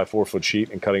 4 foot by 4 foot sheet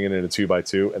and cutting it into 2 by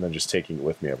 2, and then just taking it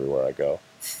with me everywhere I go,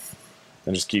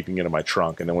 and just keeping it in my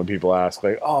trunk. And then when people ask,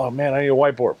 like, "Oh man, I need a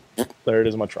whiteboard," there it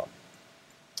is in my trunk.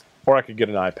 Or I could get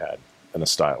an iPad and a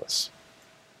stylus.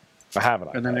 I have an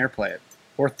iPad. And then AirPlay it,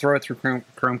 or throw it through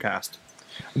Chromecast.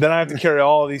 Then I have to carry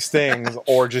all of these things,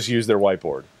 or just use their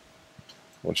whiteboard,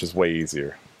 which is way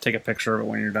easier. Take a picture of it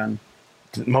when you're done.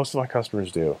 Most of my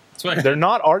customers do. That's They're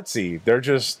not artsy. They're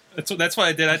just. That's what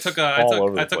I did. I took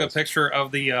a picture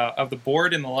of the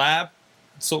board in the lab,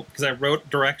 so because I wrote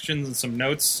directions and some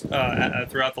notes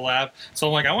throughout the lab. So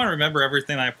I'm like, I want to remember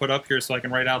everything I put up here, so I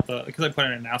can write out because I put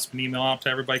an announcement email out to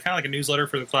everybody, kind of like a newsletter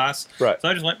for the class. Right. So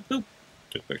I just went boop,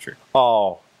 took a picture.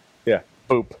 Oh, yeah,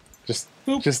 boop. Just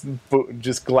Boop.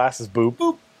 just glasses boop.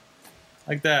 Boop.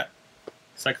 Like that,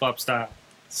 Cyclops style.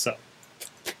 So.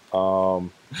 So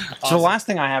the last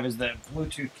thing I have is the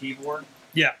Bluetooth keyboard,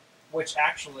 Yeah. which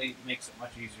actually makes it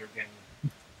much easier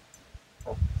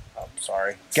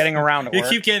getting around at You work.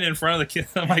 keep getting in front of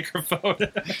the microphone.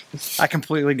 I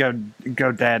completely go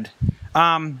dead.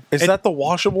 Is that the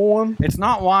washable one? It's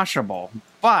not washable,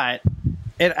 but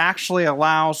it actually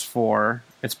allows for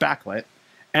it's backlit,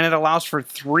 and it allows for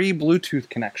 3 Bluetooth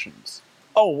connections.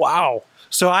 Oh wow!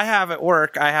 So I have at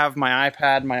work, I have my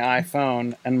iPad, my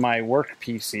iPhone, and my work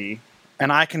PC,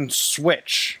 and I can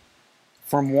switch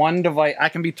from one device. I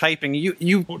can be typing. You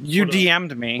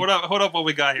DM'd me. Hold up, what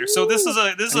we got here? So this is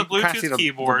a And you can kinda see Bluetooth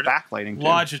keyboard. the backlighting too.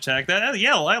 Logitech.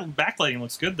 Backlighting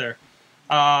looks good there.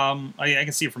 I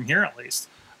can see it from here at least.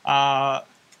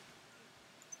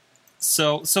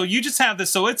 So you just have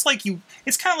this. So it's like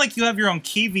it's kind of like you have your own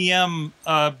KVM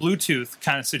Bluetooth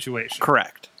kind of situation.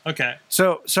 Correct. Okay.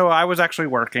 So I was actually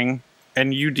working,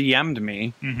 and you DM'd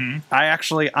me. Mm-hmm. I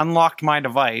actually unlocked my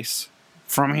device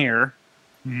from here.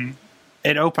 Mm-hmm.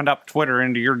 It opened up Twitter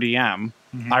into your DM.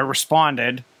 Mm-hmm. I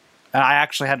responded, and I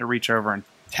actually had to reach over and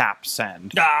tap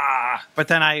send. Ah. But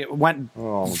then I went,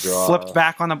 Oh god! flipped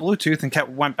back on the Bluetooth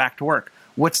and went back to work.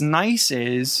 What's nice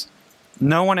is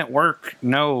no one at work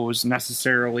knows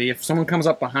necessarily. If someone comes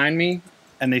up behind me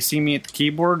and they see me at the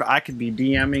keyboard, I could be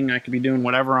DMing, I could be doing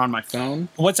whatever on my phone.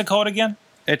 What's it called again?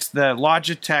 It's the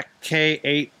Logitech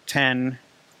K810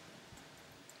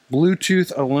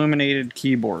 Bluetooth illuminated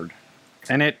keyboard.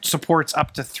 And it supports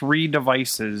up to 3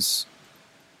 devices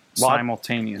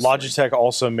simultaneously. Logitech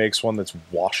also makes one that's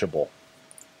washable.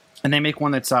 And they make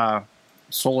one that's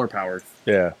solar powered.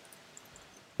 Yeah.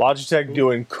 Logitech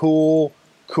doing cool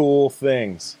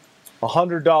things.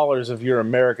 $100 of your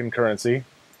American currency.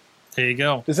 There you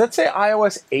go. Does that say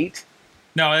iOS 8?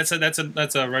 No,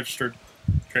 that's a registered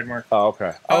Trademark. Oh,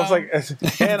 okay. I was like,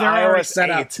 and They're already iOS set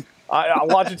up. 8.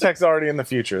 Logitech's already in the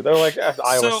future. They're like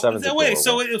iOS 7.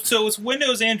 So it's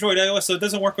Windows, Android, iOS, so it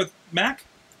doesn't work with Mac?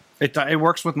 It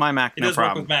works with my Mac, It no does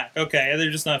problem. work with Mac. Okay, they're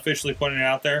just not officially putting it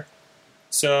out there.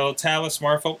 So tablet,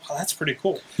 smartphone, oh, that's pretty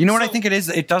cool. You know what I So- think it is?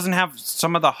 It doesn't have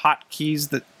some of the hotkeys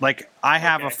that, like, I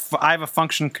have I have a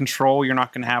function control. You're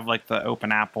not going to have like the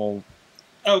Open Apple,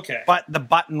 Okay. but the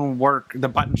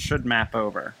button should map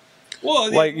over.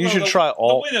 Well, Like, you should try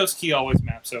all- The Windows key always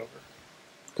maps over.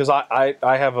 Because I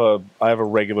have a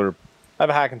regular, I have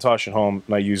a Hackintosh at home,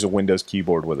 and I use a Windows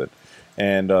keyboard with it,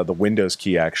 and the Windows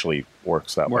key actually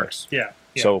works that way. Yeah.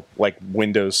 Yeah. So like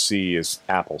Windows C is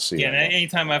Apple C. Yeah, and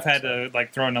anytime I've had to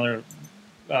like throw another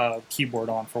keyboard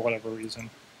on for whatever reason,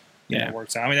 it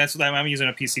works out. I mean, I'm using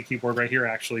a PC keyboard right here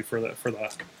actually for the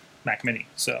Mac Mini.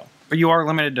 So, But you are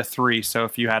limited to 3. So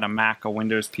if you had a Mac, a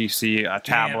Windows PC, a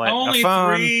tablet, man, only a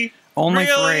phone, 3, only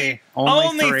really? 3,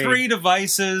 only 3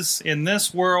 devices in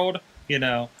this world. You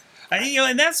know,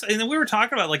 and we were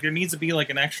talking about like there needs to be like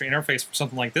an extra interface for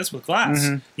something like this with glass.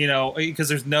 Mhm. You know, because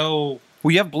there's no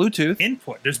Well, you have Bluetooth.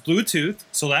 input. There's Bluetooth,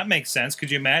 so that makes sense.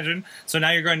 Could you imagine? So now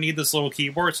you're going to need this little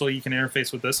keyboard so you can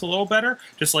interface with this a little better.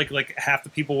 Just like half the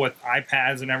people with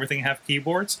iPads and everything have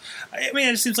keyboards. I mean,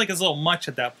 it seems like it's a little much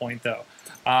at that point, though.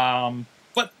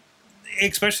 But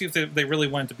especially if they really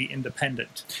wanted to be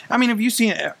independent. I mean, have you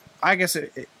seen? I guess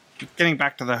getting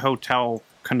back to the hotel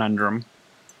conundrum.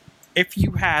 If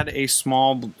you had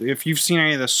if you've seen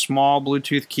any of the small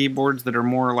Bluetooth keyboards that are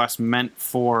more or less meant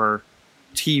for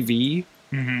TV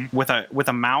with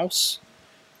a mouse,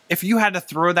 if you had to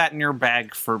throw that in your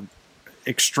bag for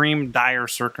extreme dire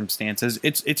circumstances,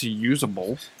 it's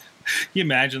usable. Can you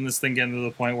imagine this thing getting to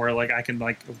the point where like I can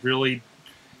like really,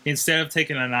 instead of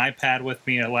taking an iPad with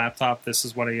me, a laptop, this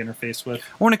is what I interface with.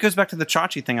 When it goes back to the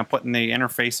Chachi thing of putting the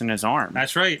interface in his arm,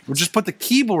 That's right. we'll just put the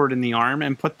keyboard in the arm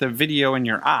and put the video in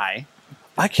your eye.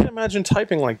 I can't imagine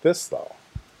typing like this though.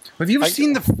 Have you ever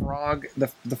seen the frog, the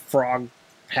frog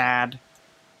pad?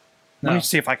 Let No. me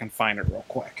see if I can find it real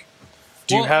quick.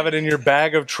 Do you Well, have it in your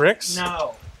bag of tricks?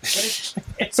 No.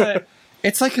 It's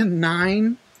like a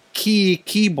 9-key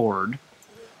keyboard.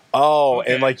 Oh,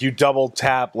 Okay. and like you double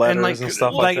tap letters and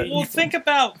stuff like that. Well, think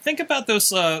about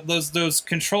those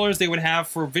controllers they would have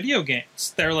for video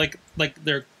games. They're like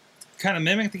they're kind of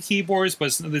mimic the keyboards,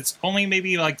 but it's only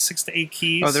maybe like 6 to 8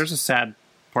 keys. Oh, there's a sad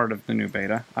part of the new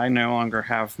beta. I no longer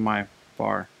have my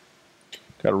bar.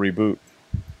 Got to reboot.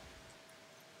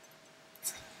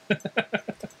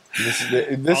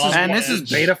 This is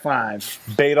beta 5.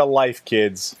 beta life,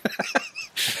 kids.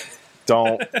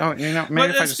 Don't. Oh, maybe But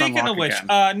if I just speaking unlock of which,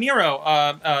 again. Nero,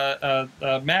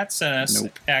 Matt sent us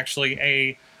Nope. actually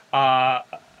a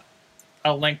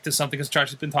link to something because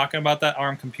Charlie's been talking about that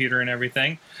ARM computer and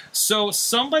everything. So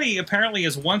somebody apparently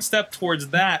is one step towards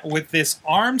that with this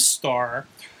ARM Star.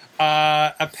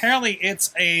 Apparently,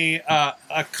 it's a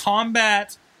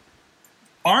combat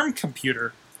ARM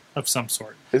computer of some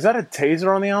sort. Is that a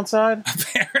taser on the outside?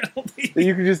 Apparently. That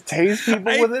you can just tase people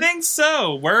with I it? think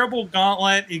so. Wearable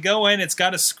gauntlet. You go in. It's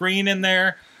got a screen in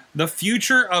there. The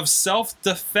future of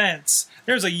self-defense.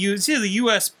 There's see the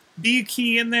USB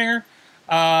key in there.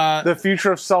 The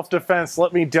future of self-defense.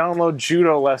 Let me download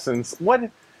judo lessons. What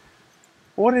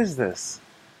is this?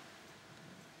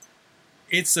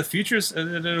 It's the future's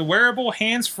wearable,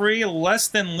 hands-free, less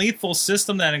than lethal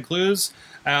system that includes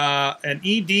an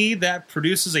ED that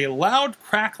produces a loud,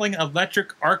 crackling,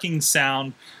 electric arcing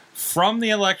sound from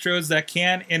the electrodes that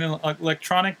can, in an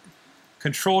electronic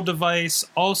control device,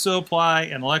 also apply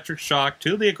an electric shock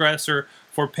to the aggressor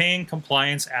for pain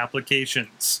compliance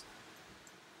applications.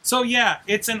 So yeah,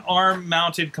 it's an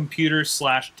ARM-mounted computer /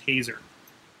 taser.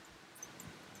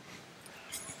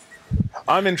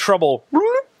 I'm in trouble.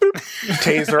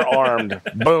 Taser armed.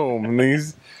 Boom. And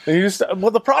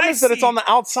the problem is that it's on the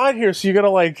outside here, so you gotta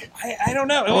like. I don't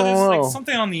know. Well, there's like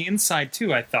something on the inside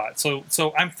too. I thought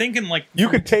so. I'm thinking like You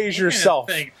could tase yourself.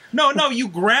 No. You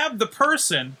grab the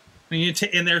person, and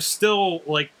and they're still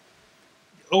like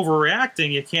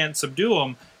overreacting. You can't subdue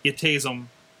them. You tase them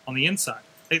on the inside.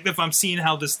 If I'm seeing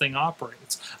how this thing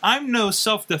operates, I'm no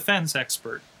self-defense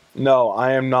expert. No,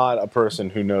 I am not a person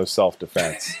who knows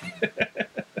self-defense.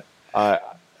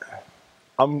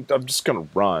 I'm just gonna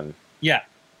run Yeah.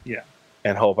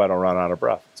 and hope I don't run out of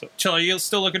breath. So, Chill, are you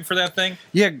still looking for that thing?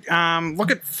 Yeah,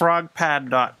 look at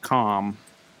frogpad.com.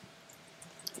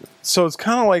 So it's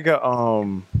kind of like a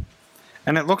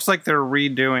And it looks like they're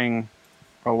redoing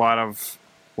a lot of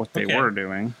what they Okay. were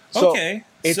doing. So okay.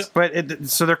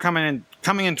 So they're coming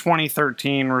in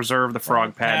 2013. Reserve the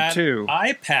FrogPad 2.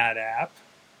 iPad app.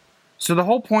 So the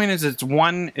whole point is it's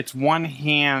one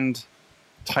hand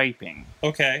typing.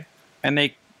 Okay.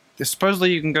 And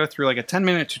supposedly you can go through like a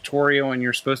 10-minute tutorial and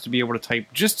you're supposed to be able to type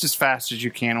just as fast as you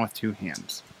can with 2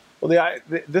 hands. Well,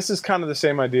 this is kind of the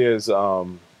same idea as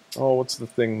what's the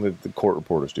thing that the court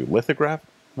reporters do? Lithograph?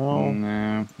 No.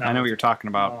 No. I know what you're talking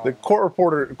about. The court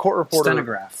reporter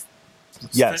Stenograph.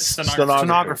 Yes,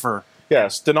 Stenographer. Yeah,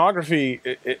 stenography.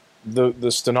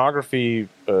 The stenography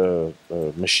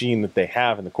machine that they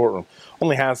have in the courtroom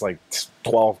only has like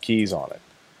 12 keys on it.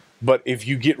 But if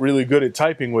you get really good at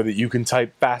typing with it, you can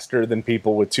type faster than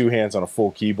people with 2 hands on a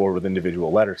full keyboard with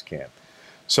individual letters can.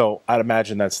 So I'd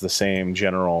imagine that's the same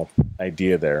general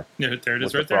idea there. Yeah, there it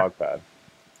is, right the frog pad.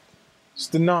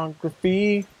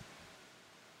 Stenography.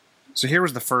 So here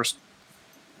was the first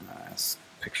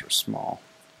picture, small.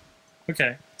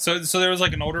 Okay, so there was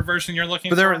like an older version you're looking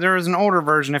but for? there is an older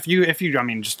version. If you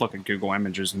just look at Google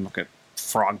Images and look at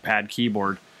frog pad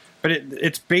keyboard. But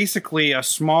it's basically a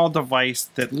small device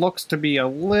that looks to be a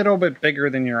little bit bigger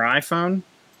than your iPhone.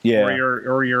 Yeah.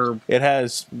 Or your it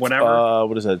has whatever.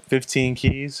 What is that? 15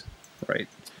 keys. Right.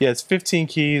 Yeah, it's 15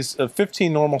 keys,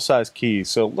 15 normal size keys.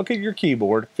 So look at your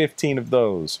keyboard, 15 of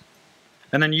those.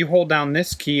 And then you hold down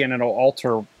this key and it'll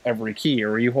alter every key,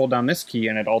 or you hold down this key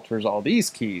and it alters all these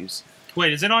keys.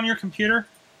 Wait, is it on your computer?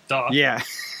 Duh. Yeah.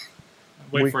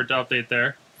 Wait for it to update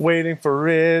there. Waiting for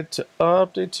it to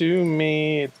update to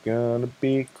me. It's gonna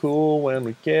be cool when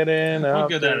we get in. We'll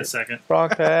give that a second.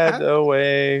 Frog pad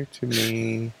away to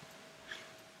me.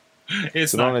 It's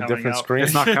Is it not on a coming different up. screen?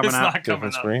 It's not coming It's up. not coming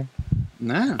Different up. screen.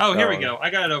 No. Oh, here we go.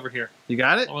 I got it over here. You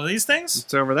got it? One of these things?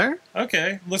 It's over there?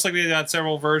 Okay. Looks like we got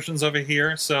several versions of it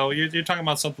here. So you're talking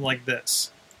about something like this.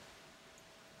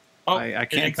 Oh, I it can't-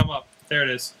 didn't come up. There it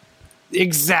is.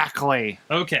 Exactly.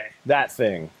 Okay. That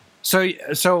thing. So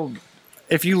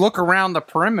if you look around the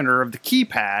perimeter of the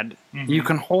keypad, you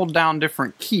can hold down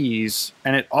different keys,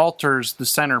 and it alters the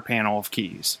center panel of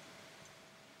keys.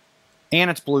 And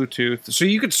it's Bluetooth, so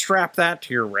you could strap that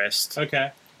to your wrist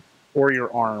Okay. or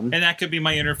your arm. And that could be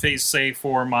my interface, say,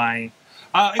 for my...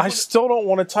 I still don't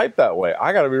want to type that way.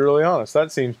 I got to be really honest.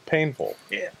 That seems painful.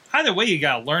 Either way, you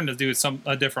gotta learn to do it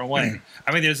a different way.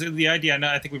 I mean, there's the idea.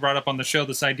 I think we brought up on the show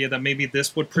this idea that maybe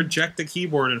this would project the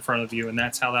keyboard in front of you, and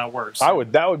that's how that works. That would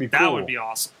be cool. That would be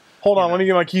awesome. Hold on, let me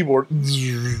get my keyboard.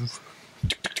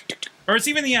 Or it's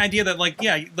even the idea that, like,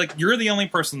 yeah, like you're the only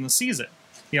person that sees it.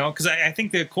 You know, because I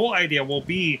think the cool idea will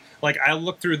be like I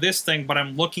look through this thing, but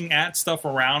I'm looking at stuff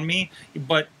around me,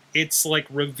 but it's like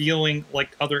revealing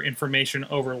like other information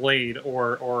overlaid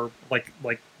or like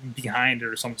behind it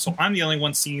or something. So I'm the only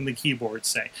one seeing the keyboard,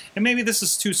 say. And maybe this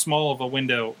is too small of a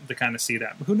window to kind of see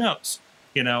that. But who knows?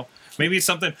 You know, maybe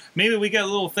we get a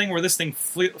little thing where this thing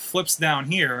flips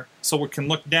down here so we can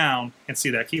look down and see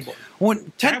that keyboard.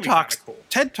 When That'd be kinda cool.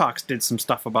 TED Talks did some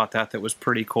stuff about that was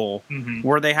pretty cool,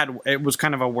 where it was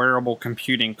kind of a wearable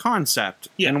computing concept.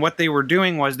 Yeah. And what they were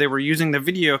doing was they were using the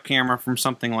video camera from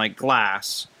something like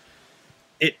Glass.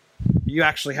 You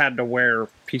actually had to wear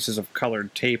pieces of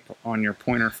colored tape on your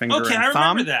pointer finger and Okay, I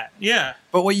thumb. remember that. Yeah.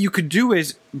 But what you could do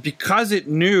is, because it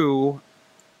knew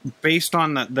based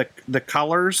on the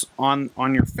colors on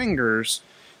your fingers,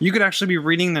 you could actually be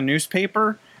reading the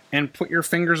newspaper and put your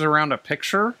fingers around a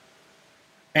picture,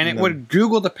 and it would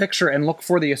Google the picture and look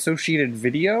for the associated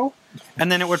video,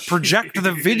 and then it would project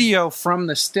the video from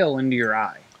the still into your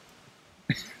eye.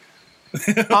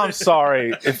 I'm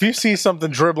sorry. If you see something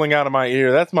dribbling out of my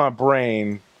ear, that's my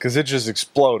brain because it just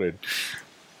exploded.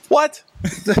 What?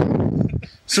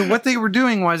 So what they were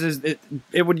doing was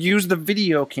it would use the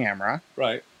video camera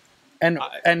Right. and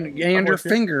your with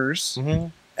you. fingers, Mm-hmm.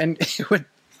 and it would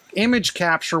image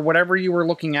capture whatever you were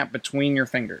looking at between your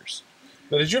fingers.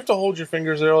 Now, did you have to hold your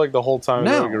fingers there like the whole time?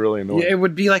 No, It would get really annoying. it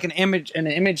would be like an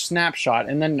image snapshot,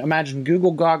 and then imagine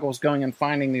Google goggles going and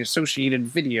finding the associated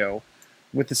video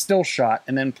with the still shot,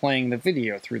 and then playing the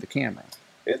video through the camera.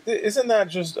 Isn't that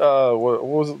just what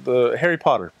was it, the Harry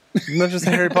Potter? Isn't that just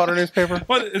the Harry Potter newspaper?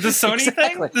 What, the Sony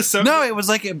thing? The Sony, No, it was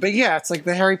like, but yeah, it's like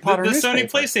the Harry Potter the newspaper.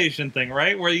 Sony PlayStation thing,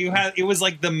 right? Where you had it was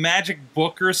like the magic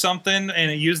book or something,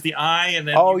 and it used the eye, and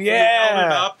then Oh, you yeah. held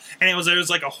it up, and there was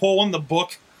like a hole in the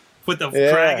book with the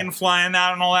Yeah. dragon flying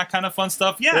out and all that kind of fun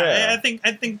stuff. Yeah, Yeah.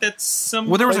 I think that's some.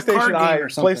 Well, there was a card game or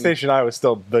something. PlayStation Eye was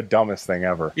still the dumbest thing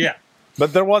ever. yeah.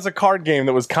 But there was a card game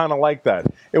that was kind of like that.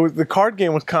 The card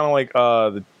game was kind of like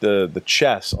the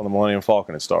chess on the Millennium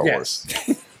Falcon in Star Wars.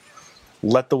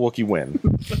 Let the Wookiee win.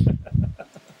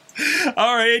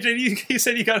 All right, AJ, you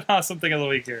said you got an awesome thing of the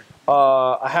week here.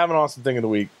 I have an awesome thing of the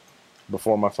week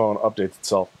before my phone updates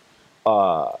itself.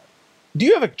 Do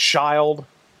you have a child?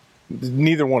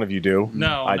 Neither one of you do.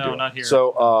 No, I no, do. not here.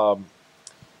 So,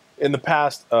 in the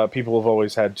past, people have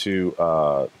always had to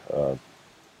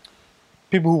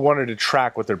people who wanted to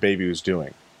track what their baby was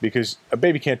doing, because a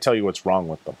baby can't tell you what's wrong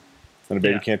with them, and a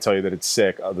baby can't tell you that it's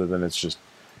sick other than it's just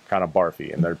kind of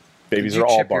barfy, and their babies are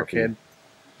all chip your barfy. kid?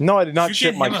 No, I did not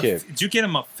chip my kid. Did you get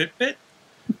him a Fitbit?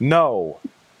 No.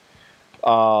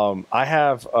 I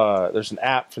have there's an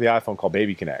app for the iPhone called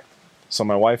Baby Connect. So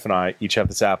my wife and I each have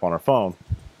this app on our phone,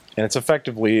 and it's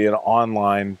effectively an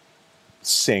online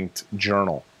synced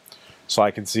journal. So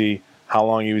I can see how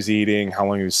long he was eating, how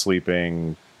long he was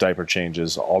sleeping, diaper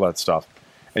changes, all that stuff.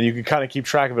 And you can kind of keep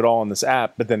track of it all in this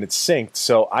app, but then it's synced,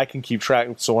 so I can keep track.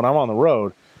 So when I'm on the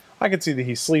road, I can see that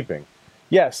he's sleeping.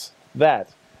 Yes, that.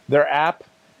 Their app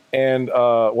and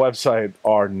website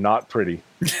are not pretty.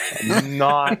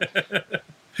 Not.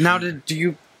 Now, do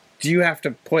you have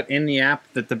to put in the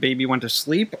app that the baby went to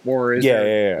sleep, or is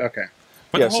Yeah. Okay.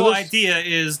 But Yeah, the so whole there's- idea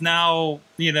is now,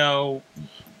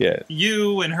 Yeah.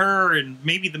 you and her and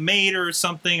maybe the maid or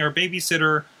something or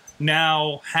babysitter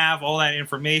now have all that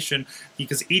information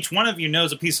because each one of you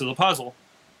knows a piece of the puzzle,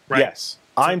 right? Yes.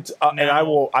 And I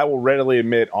will readily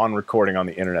admit on recording on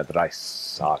the internet that I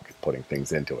suck at putting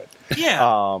things into it.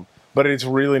 Yeah. But it's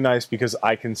really nice because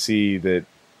I can see that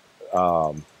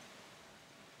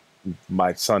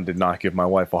my son did not give my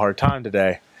wife a hard time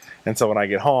today. And so when I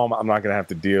get home, I'm not going to have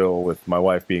to deal with my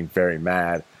wife being very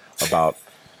mad about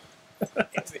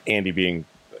Andy being,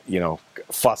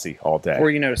 fussy all day.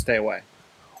 Or to stay away.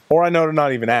 Or I know to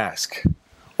not even ask.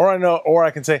 Or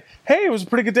I can say, hey, it was a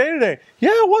pretty good day today. Yeah,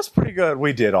 it was pretty good.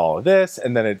 We did all of this.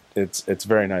 And then it's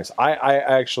very nice. I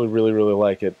actually really, really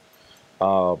like it.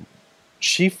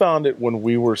 She found it when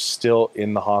we were still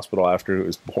in the hospital after it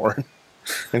was born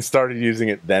and started using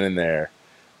it then and there.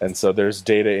 And so there's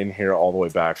data in here all the way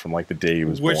back from like the day he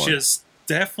was born. Which is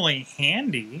definitely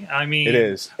handy. I mean, it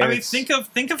is. And think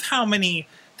of how many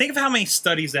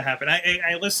studies that happen.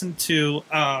 I listened to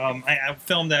I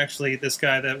filmed actually this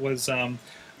guy that was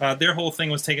their whole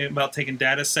thing was taking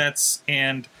data sets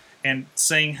and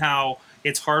saying how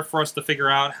it's hard for us to figure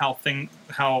out how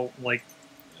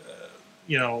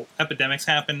epidemics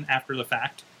happen after the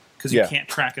fact because you can't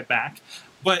track it back.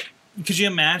 But could you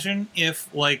imagine if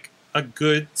like a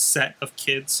good set of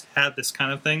kids had this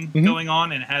kind of thing going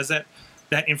on and has that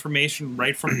information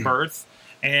right from birth?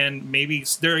 And maybe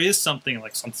there is something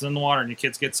like something's in the water and your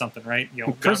kids get something, right?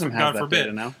 Prism God has forbid. that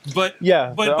data now. But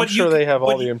I'm sure they have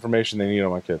all the information they need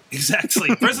on my kid.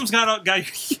 Exactly. Prism's got your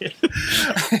kid.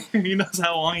 He knows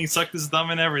how long he sucked his thumb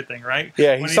and everything, right?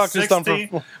 Yeah, he sucked his thumb for.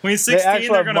 When he's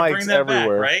 16, they're going to bring that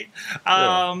everywhere. back,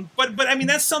 right? But I mean,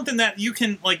 that's something that you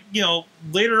can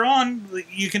later on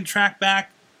you can track back.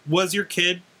 Was your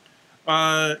kid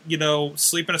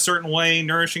sleeping a certain way,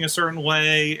 nourishing a certain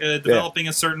way, developing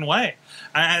a certain way?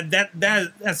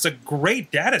 That's a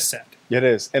great data set. It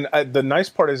is. And the nice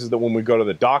part is that when we go to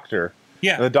the doctor,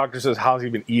 and the doctor says, how's he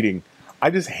been eating?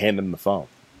 I just hand him the phone.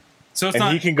 So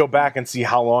he can go back and see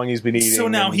how long he's been eating. So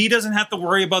now he doesn't have to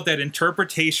worry about that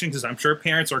interpretation because I'm sure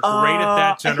parents are great at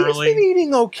that generally. He's been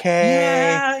eating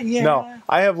okay. Yeah. No,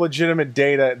 I have legitimate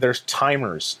data. There's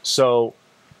timers. So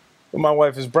when my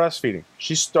wife is breastfeeding,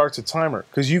 she starts a timer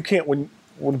because you can't when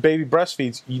baby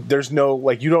breastfeeds. There's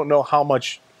no you don't know how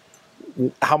much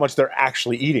they're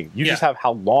actually eating. You just have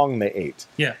how long they ate.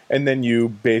 Yeah. And then you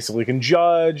basically can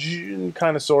judge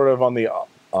kind of sort of on the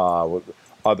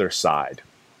other side.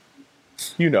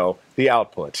 The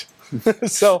output.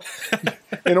 So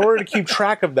in order to keep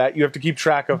track of that, you have to keep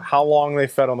track of how long they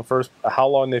fed in the first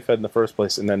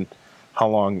place and then how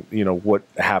long, what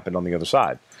happened on the other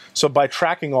side. So by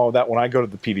tracking all of that, when I go to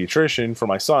the pediatrician for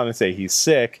my son and say he's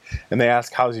sick and they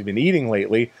ask how's he been eating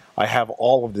lately, I have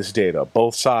all of this data,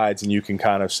 both sides, and you can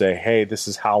kind of say, hey, this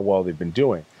is how well they've been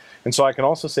doing. And so I can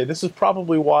also say this is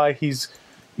probably why he's,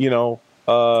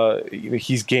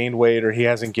 he's gained weight or he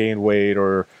hasn't gained weight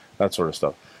or that sort of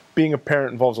stuff. Being a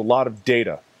parent involves a lot of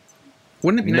data.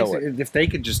 Wouldn't it be nice if they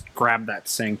could just grab that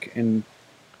sync and...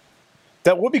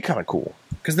 That would be kind of cool.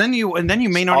 Because then you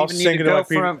may not even need to go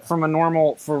from a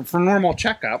normal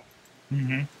checkup.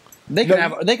 Mm-hmm. They could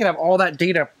have all that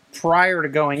data prior to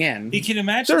going in. You can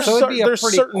imagine. There's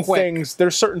certain things.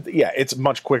 It's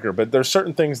much quicker, but there's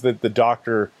certain things that the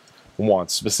doctor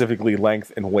wants, specifically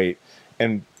length and weight.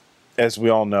 And as we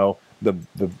all know,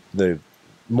 the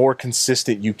more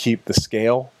consistent you keep the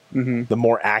scale, the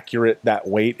more accurate that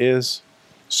weight is.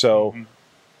 So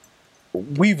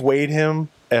we've weighed him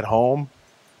at home,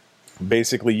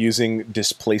 basically using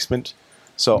displacement.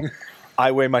 So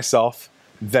I weigh myself,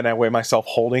 then I weigh myself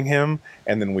holding him,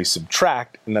 and then we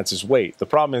subtract, and that's his weight. The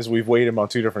problem is we've weighed him on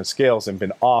two different scales and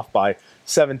been off by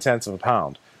 0.7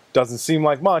 pounds. Doesn't seem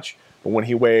like much, but when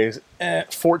he weighs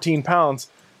 14 pounds,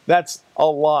 That's a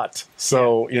lot.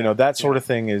 So that sort of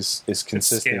thing is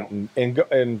consistent,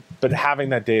 but having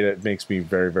that data makes me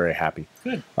very, very happy.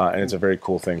 Good. And it's a very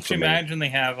cool thing for me. Imagine they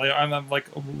have I'm like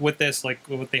with this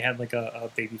what they had like a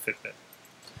baby Fitbit.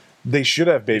 They should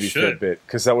have baby Fitbit,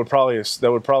 because that would probably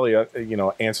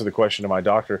answer the question to my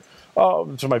doctor,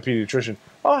 to my pediatrician.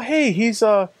 Oh, hey, he's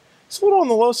a little on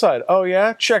the low side. Oh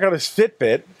yeah, check out his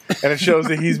Fitbit, and it shows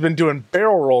that he's been doing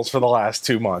barrel rolls for the last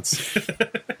 2 months.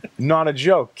 Not a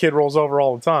joke. Kid rolls over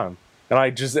all the time, and I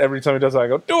just every time he does it, I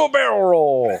go, do a barrel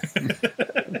roll,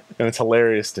 and it's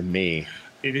hilarious to me.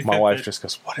 My wife just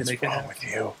goes, "What is wrong with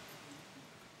you?"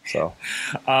 So,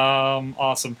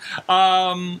 awesome.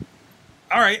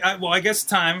 All right. Well, I guess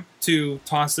time to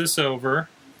toss this over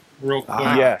real quick.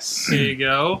 Yes. Here you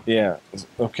go. Yeah.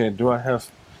 Okay.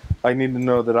 I need to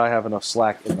know that I have enough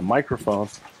slack in the microphone.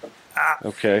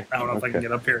 Okay. I don't know if I can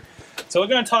get up here. So we're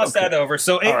going to toss that over.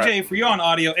 So AJ, right. For you on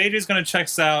audio, AJ's going to check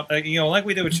this out. Like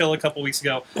we did with Chill a couple weeks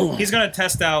ago. He's going to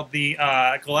test out the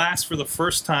glass for the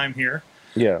first time here.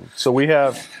 Yeah. So we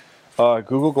have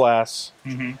Google Glass,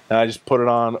 and I just put it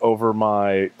on over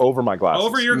my glasses.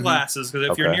 Over your glasses, because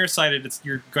if you're nearsighted,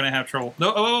 you're going to have trouble.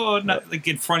 No, not like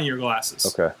in front of your glasses.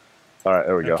 Okay. All right.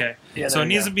 There we go. Okay. Yeah, so it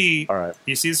needs to be. All right.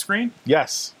 You see the screen?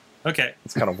 Yes. Okay.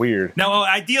 It's kind of weird. Now,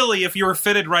 ideally, if you were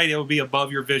fitted right, it would be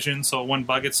above your vision, so it wouldn't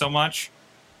bug it so much.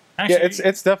 Actually,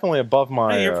 it's definitely above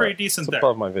my. Hey, you're pretty decent there.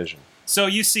 Above my vision. So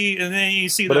you see, and then you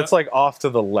see, but it's like off to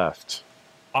the left.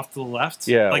 Off to the left.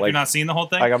 Yeah, like you're not seeing the whole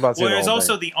thing. Like I'm not seeing the whole there's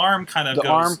also the arm kind of.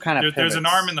 There's an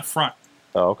arm in the front.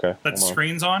 Oh, okay. That the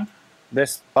screen's on.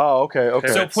 This. Oh, okay. Okay.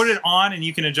 So put it on, and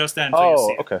you can adjust that until you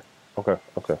see it.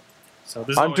 Okay. So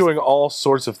this I'm doing all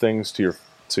sorts of things to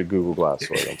Google Glass.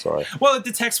 I'm sorry. Well, it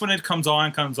detects when it comes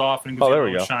on, comes off, and gives you a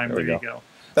little shine. There you go.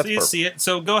 That's so you see it.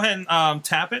 So go ahead and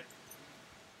tap it.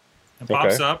 It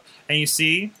pops up, and you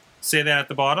say that at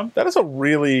the bottom. That is a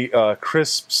really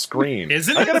crisp screen.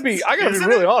 Isn't I it? gotta be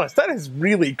really honest. That is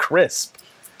really crisp.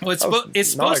 Well,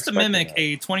 it's supposed to mimic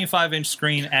a 25-inch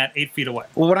screen at 8 feet away.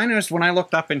 Well, what I noticed when I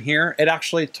looked up in here, it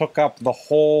actually took up the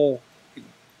whole,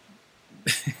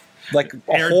 like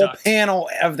a whole panel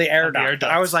of the air duct.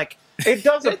 I was like, it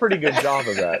does a pretty good job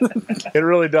of that. It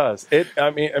really does. I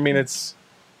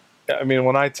mean,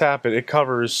 when I tap it, it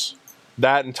covers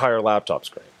that entire laptop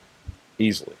screen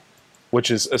easily. Which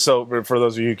is so for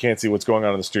those of you who can't see what's going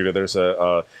on in the studio. There's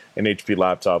an HP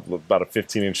laptop, about a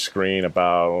 15-inch screen,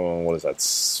 about what is that,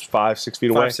 5-6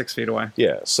 feet away? 5-6 feet away.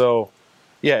 Yeah. So,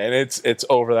 yeah, and it's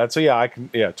over that. So yeah, I can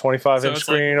 25-inch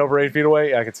screen over 8 feet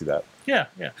away. Yeah, I can see that. Yeah.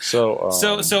 So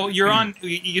so you're on.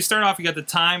 You start off. You got the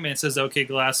time, and it says OK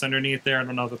Glass underneath there. I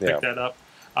don't know if I picked that up.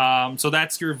 So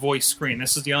that's your voice screen.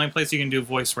 This is the only place you can do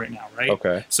voice right now, right?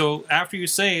 Okay. So after you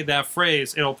say that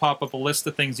phrase, it'll pop up a list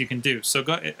of things you can do. So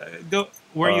go.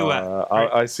 Where are you at? Right?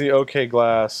 I see OK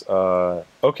Glass.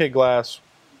 OK Glass.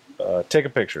 Take a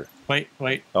picture. Wait.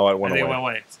 Oh, it went away.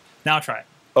 Wait. Now try it.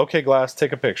 OK Glass.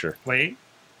 Take a picture. Wait.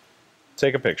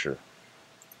 Take a picture.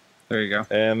 There you go.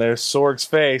 And there's Sorg's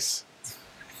face.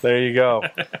 There you go.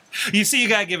 You see, you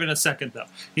gotta give it a second though.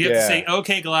 You have to say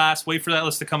OK Glass, wait for that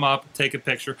list to come up, take a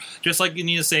picture. Just like you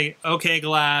need to say OK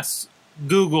Glass,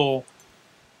 Google,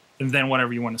 and then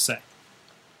whatever you want to say.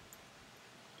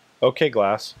 OK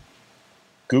Glass,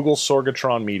 Google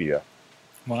Sorgatron Media.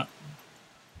 What?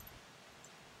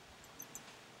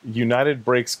 United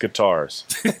Breaks Guitars.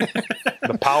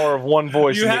 The power of one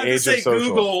voice in the age of social. You have to say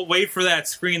Google, wait for that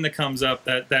screen that comes up,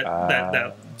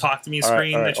 that talk to me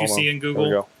screen that you see in Google.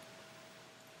 There we go.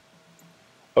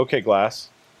 OK Glass.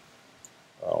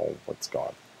 Oh, it's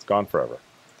gone. It's gone forever.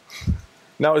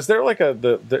 Now, is there like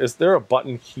is there a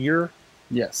button here?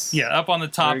 Yes. Yeah, up on the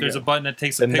top, there's a button that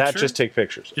takes a picture. And that just take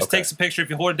pictures. Just takes a picture. If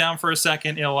you hold it down for a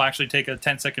second, it'll actually take a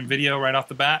 10-second video right off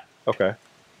the bat. Okay.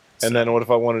 And then what if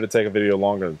I wanted to take a video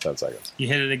longer than 10 seconds? You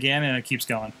hit it again, and it keeps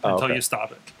going until you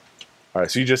stop it. All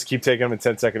right, so you just keep taking them in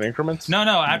 10-second increments? No.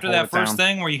 After that first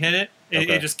thing where you hit it,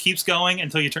 it just keeps going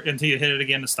until you hit it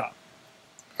again to stop.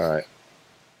 All right.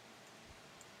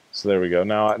 So there we go.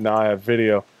 Now I have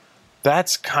video.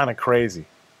 That's kind of crazy.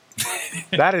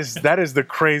 that is the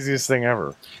craziest thing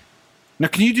ever. Now,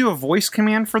 can you do a voice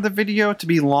command for the video to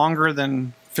be longer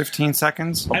than 15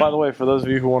 seconds? Oh, by the way, for those of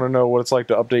you who want to know what it's like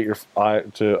to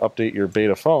update your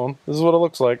beta phone, this is what it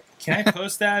looks like. Can I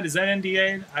post that? Is that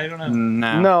NDA? I don't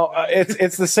know. No,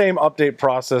 it's the same update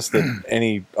process that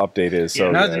any update is.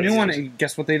 So no, the new one.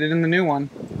 Guess what they did in the new one?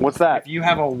 What's that? If you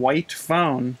have a white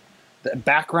phone, the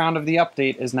background of the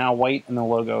update is now white and the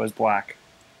logo is black.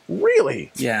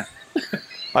 Really? Yeah.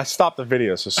 I stopped the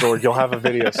video, so Sorg, you'll have a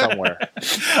video somewhere.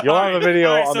 You'll have a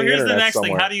video on the internet somewhere. So here's the next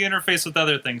thing. How do you interface with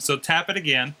other things? So tap it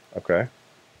again. Okay.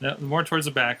 No, more towards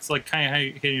the back. It's like kind of how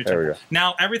you hitting your There we temple. go.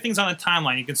 Now everything's on a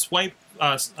timeline. You can swipe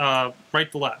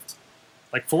right to left,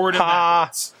 like forward and Ha!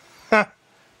 backwards.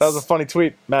 That was a funny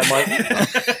tweet, Mad Mike.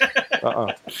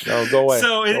 No, go away. So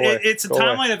Go away. it's a Go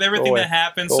timeline away. of everything Go away. that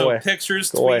happens. Go So away.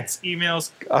 pictures, Go away. tweets,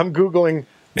 emails. I'm Googling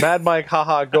Mad Mike,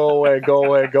 haha, go away, go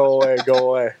away, go away, go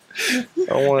away.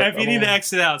 If you need to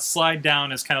exit out, slide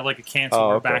down is kind of like a cancel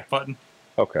or okay. back button.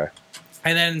 Okay.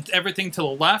 And then everything to the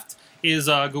left is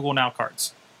Google Now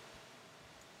cards.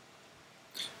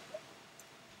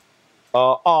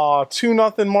 2-0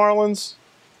 Marlins.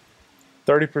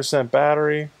 30%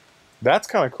 battery. That's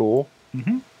kind of cool.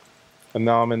 Mm-hmm. And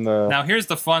now I'm in the. Now here's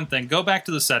the fun thing. Go back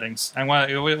to the settings.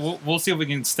 We'll see if we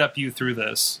can step you through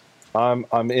this. I'm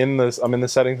in this. I'm in the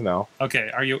settings now. Okay,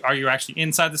 are you actually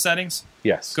inside the settings?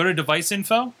 Yes. Go to device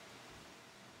info.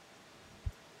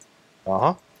 Uh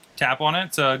huh. Tap on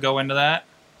it to go into that,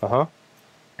 Uh huh.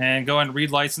 and go and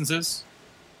read licenses.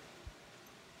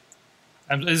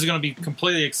 This is going to be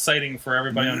completely exciting for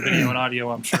everybody on video and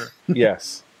audio, I'm sure.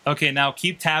 Yes. Okay, now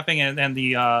keep tapping, and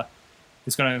the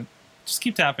it's going to just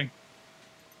keep tapping.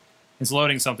 It's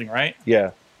loading something, right?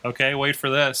 Yeah. Okay, wait for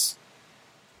this.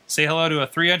 Say hello to a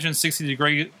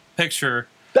 360-degree picture.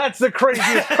 That's the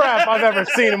craziest crap I've ever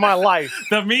seen in my life.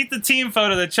 The Meet the Team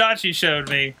photo that Chachi showed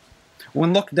me.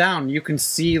 When look down, you can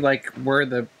see like where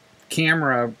the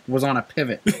camera was on a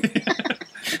pivot.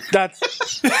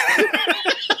 That's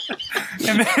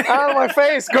out of my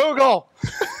face, Google.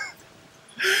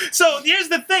 So here's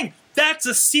the thing. That's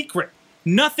a secret.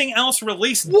 Nothing else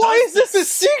released. Why does is this a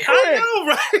secret? I know,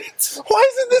 right? Why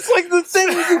isn't this like the thing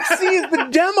you see as the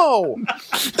demo?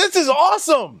 This is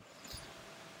awesome.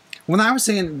 When I was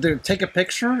saying to take a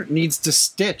picture needs to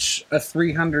stitch a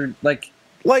 300 like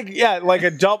Like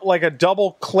a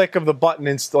double click of the button.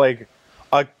 It's like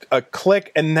a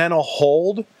click and then a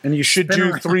hold. and you Should spin do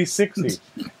around. 360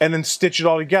 and then stitch it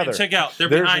all together. And check out. They're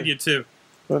There's behind a- you, too.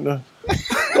 What are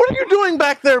you doing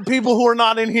back there, people who are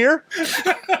not in here?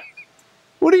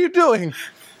 What are you doing?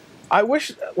 I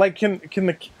wish, like, can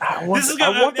the I want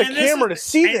the camera to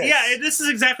see this. Yeah, this is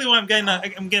exactly why I'm getting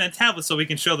a tablet so we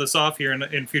can show this off here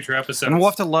in future episodes. And we'll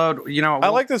have to load, you know. I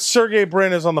like that Sergey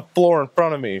Brin is on the floor in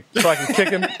front of me so I can kick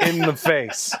him in the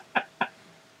face.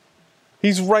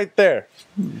 He's right there.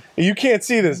 You can't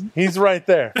see this. He's right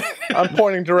there. I'm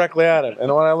pointing directly at him.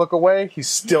 And when I look away, he's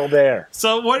still there.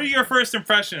 So, what are your first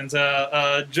impressions,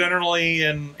 generally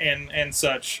and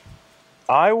such?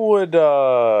 I would.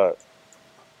 buy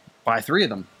 3 of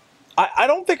them. I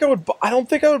don't think I would. I don't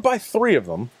think I would buy 3 of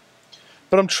them.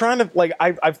 But I'm trying to like.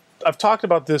 I've talked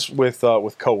about this with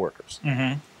coworkers.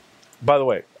 Mm-hmm. By the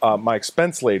way, my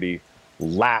expense lady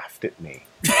laughed at me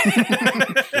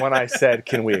when I said,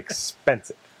 "Can we expense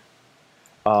it?"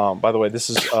 By the way, this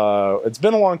is. It's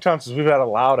been a long time since we've had a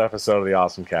loud episode of the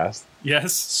Awesome Cast.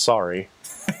 Yes. Sorry.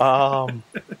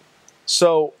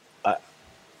 So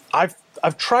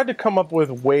I've tried to come up with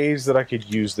ways that I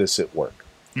could use this at work.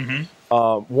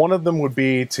 Mm-hmm. One of them would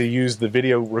be to use the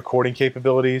video recording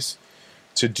capabilities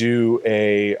to do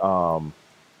a kind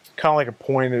of like a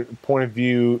point of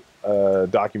view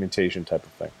documentation type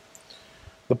of thing.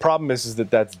 The problem is that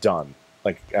that's done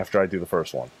like after I do the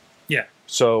first one. Yeah.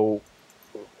 So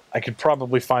I could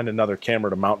probably find another camera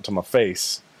to mount to my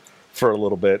face for a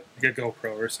little bit, Get a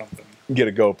GoPro or something. get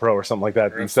a GoPro or something like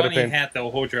that Or a instead funny of paying. hat that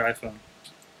will hold your iPhone.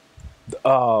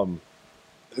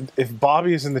 If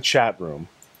Bobby is in the chat room,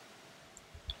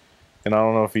 and I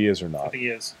don't know if he is or I not. think he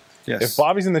is. Yes. If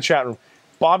Bobby's in the chat room,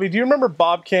 Bobby, do you remember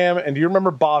Bobcam and do you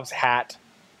remember Bob's hat?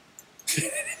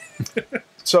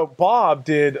 So Bob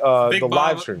did the Bob-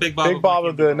 live stream. Big Bob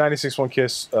of the 96.1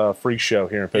 Kiss freak show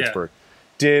here in Pittsburgh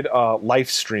did live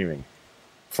streaming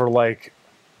for like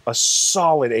a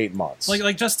solid 8 months,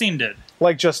 Like Justine did.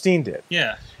 like Justine did.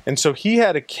 Yeah. And so he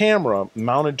had a camera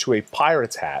mounted to a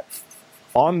pirate's hat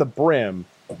on the brim,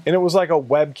 and it was like a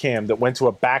webcam that went to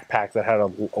a backpack that had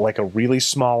a really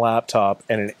small laptop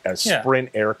and a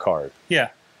Sprint Air card. Yeah.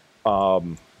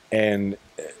 And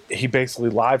he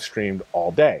basically live streamed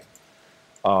all day.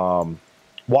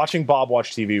 Watching Bob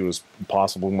watch TV was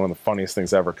possibly one of the funniest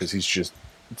things ever because he's just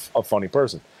a funny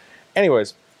person.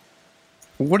 Anyways,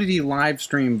 What did he live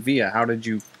stream via? How did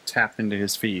you tap into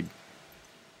his feed?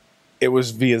 it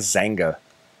was via Zanga.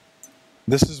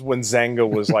 This is when Zanga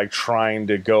was like trying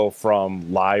to go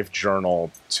from live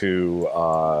journal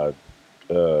to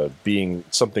being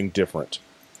something different.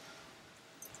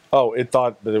 Oh, it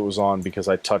thought that it was on because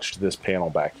I touched this panel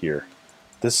back here.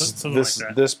 Something like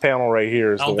that. This panel right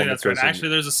here is I the don't one think that's that right. goes in. Actually,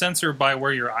 there's a sensor by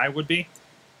where your eye would be.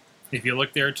 If you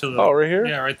look there to the... Oh, right here?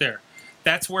 Yeah, right there.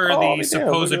 That's where Oh, the yeah, look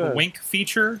supposed at that. wink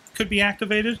feature could be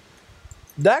activated.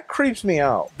 That creeps me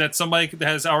out. That somebody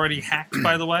has already hacked,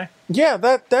 by the way. Yeah,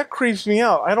 that creeps me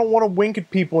out. I don't want to wink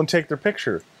at people and take their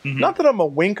picture. Not that I'm a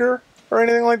winker or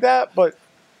anything like that, but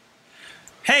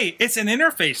hey, it's an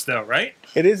interface, though, right?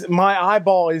 it is. My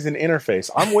eyeball is an interface.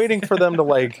 I'm waiting for them to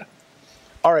like.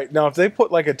 All right, now if they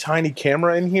put like a tiny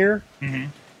camera in here,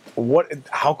 what?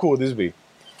 How cool would this be?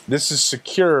 This is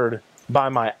secured by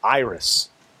my iris,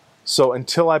 so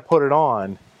until I put it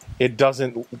on, it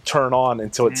doesn't turn on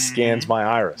until it scans my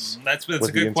iris. That's a with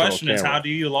the good internal question. Is camera. how do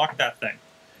you lock that thing?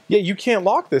 Yeah, you can't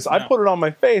lock this. I No. put it on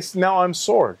my face. Now I'm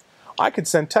Sword. I could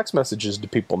send text messages to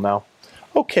people now.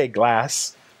 Okay,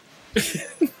 Glass.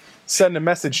 Send a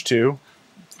message to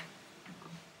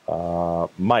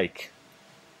Mike.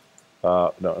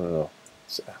 No.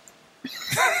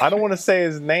 I don't want to say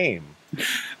his name.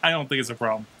 I don't think it's a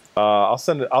problem. I'll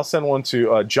send one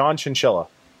to John Chinchilla.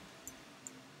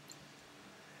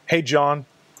 Hey, John,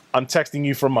 I'm texting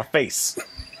you from my face.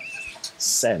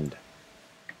 Send.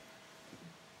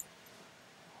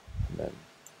 And then,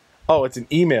 oh, it's an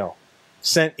email.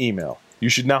 Sent email. You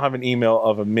should now have an email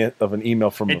of an email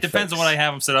from. It depends on what I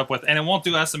have them set up with, and it won't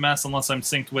do SMS unless I'm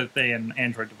synced with an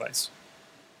Android device.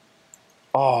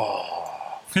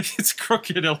 Oh, It's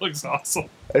crooked. It looks awesome.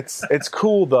 it's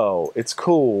cool though. It's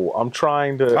cool. I'm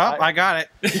trying to. I got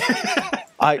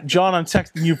it. John, I'm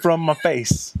texting you from my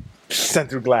face. Sent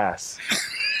through glass.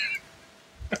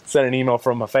 Send an email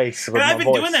from my face. With And my I've been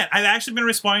voice. doing that. I've actually been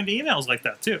responding to emails like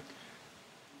that too.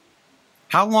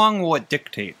 How long will it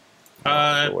dictate?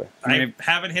 Away. I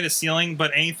haven't hit a ceiling,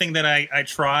 but anything that I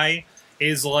try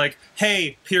is like,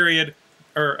 hey, period,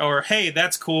 or hey,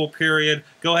 that's cool, period.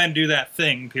 Go ahead and do that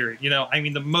thing, period. You know, I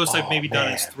mean, the most I've maybe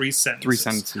done is 3 sentences. 3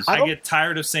 sentences. I get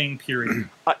tired of saying period.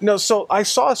 No, so I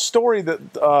saw a story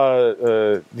that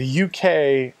the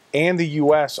UK and the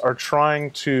US are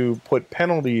trying to put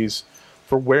penalties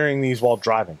for wearing these while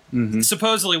driving.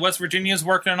 Supposedly, West Virginia's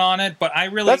working on it, but I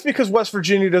really That's because West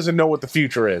Virginia doesn't know what the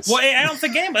future is. well, I don't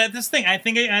think anybody. This thing, I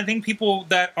think people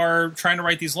that are trying to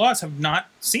write these laws have not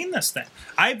seen this thing.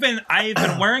 I've been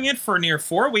wearing it for near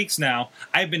 4 weeks now.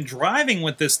 I've been driving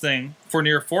with this thing for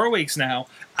near 4 weeks now.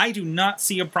 I do not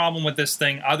see a problem with this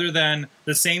thing, other than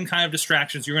the same kind of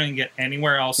distractions you're going to get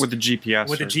anywhere else With the GPS.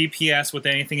 with the GPS, with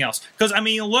anything else. Because I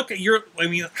mean, look at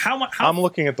how I'm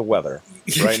looking at the weather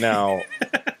right now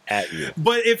at you.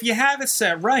 But if you have it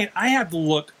set right, I have to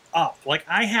look up. Like,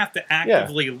 I have to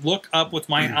actively look up with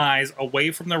my eyes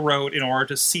away from the road in order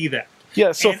to see that.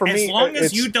 Yeah, so And for me, as long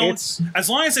as you don't, it's- as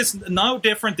long as it's no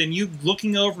different than you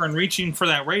looking over and reaching for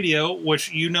that radio,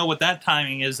 which you know what that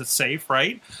timing is, it's safe,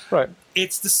 right? right.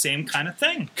 It's the same kind of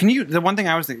thing. Can you? The one thing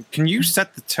I was thinking, can you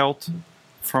set the tilt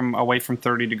from away from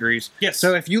 30 degrees? Yes.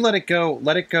 So if you let it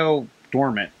go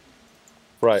dormant,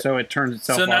 Right. so it turns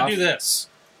itself So off. now do this.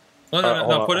 No, hold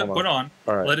on, put hold it on.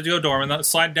 All right. Let it go dormant.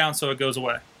 Slide down so it goes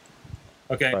away.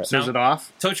 Okay. Right. So is Now it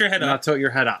off? tilt your head Now up. tilt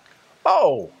your head up.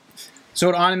 Oh, So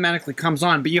it automatically comes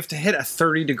on, but you have to hit a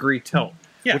 30-degree tilt.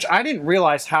 Yeah. Which I didn't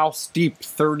realize how steep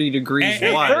 30 degrees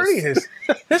Hey, was. 30 is.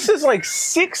 This is like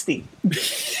 60.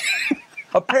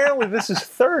 Apparently, this is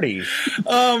 30.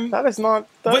 That is not.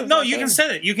 that But is no, not you can bad.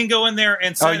 set it. You can go in there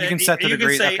and set it. you can set the you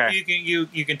degrees, Can say, okay.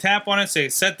 you can tap on it, say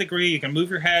set degree. You can move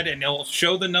your head, and it'll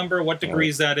show the number, what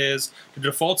degrees that is. The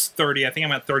default's 30. I think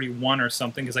I'm at 31 or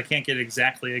something because I can't get it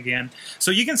exactly again.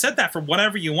 So you can set that for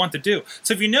whatever you want to do.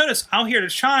 So if you notice, I'll hear the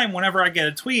chime whenever I get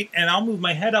a tweet, and I'll move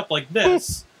my head up like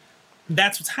this.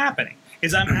 That's what's happening.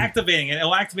 Is I'm activating it.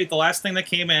 It'll activate the last thing that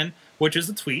came in, which is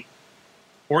the tweet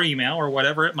or email or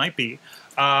whatever it might be.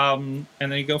 And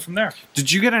then you go from there.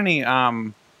 Did you get any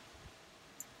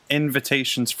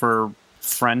invitations for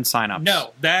friend signups?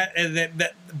 No,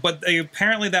 but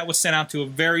apparently that was sent out to a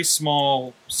very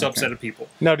small subset Okay. of people.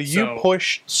 Now, do you So-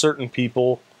 push certain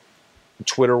people,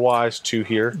 Twitter-wise, to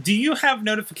here? Do you have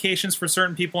notifications for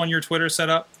certain people on your Twitter set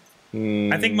up?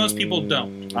 I think most people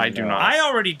don't. I do not. I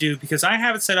already do because I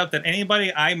have it set up that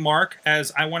anybody I mark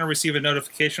as I want to receive a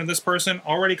notification of this person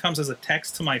already comes as a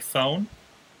text to my phone.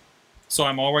 So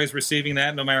I'm always receiving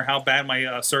that no matter how bad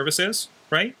my service is,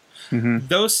 right? Mm-hmm.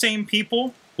 Those same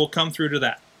people will come through to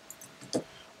that.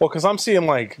 Well, because I'm seeing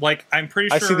like I'm pretty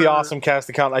sure I see the Awesome Cast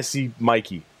account. I see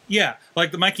Mikey. Yeah,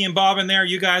 like the Mikey and Bob in there.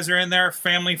 You guys are in there.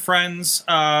 Family, friends,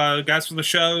 guys from the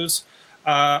shows,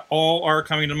 all are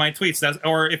coming to my tweets.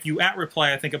 Or if you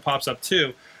 @reply, I think it pops up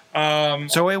too.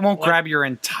 So it won't grab your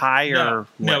entire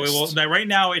No, it will. list. Now, right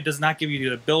now, it does not give you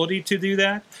the ability to do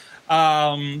that.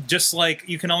 Just like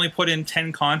you can only put in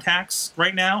 10 contacts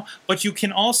right now, but you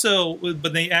can also.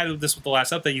 But they added this with the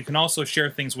last update. You can also share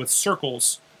things with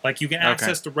circles. Like you can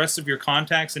access the rest of your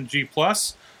contacts in G+,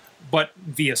 but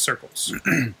via circles.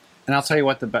 And I'll tell you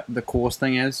what the coolest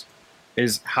thing is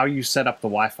how you set up the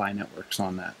Wi-Fi networks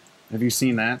on that. Have you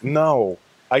seen that? No.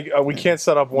 We can't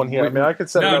set up one here. I mean, I could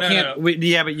set it up. No.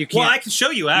 Yeah, but you can't. Well, I can show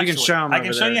you, actually. You can show 'em I can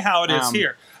over show there. you how it is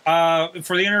here.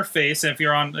 For the interface, if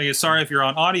you're on, if you're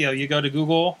on audio, you go to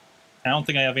Google. I don't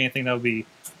think I have anything that would be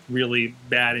really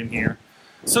bad in here.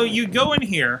 So you go in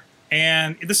here,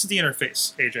 and this is the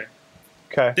interface, AJ.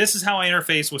 Okay. This is how I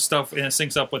interface with stuff, and it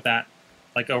syncs up with that,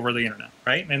 like over the internet,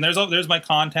 right? And there's my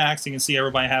contacts. You can see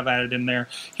everybody I have added in there.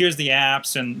 Here's the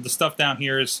apps, and the stuff down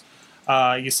here is,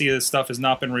 you see this stuff has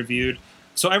not been reviewed.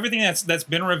 So everything that's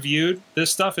been reviewed,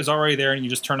 this stuff is already there, and you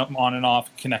just turn them on and off,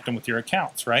 and connect them with your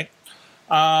accounts, right?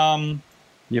 You have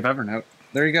Evernote.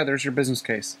 There you go. There's your business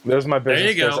case. There's my There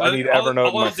business you go. case. I need Evernote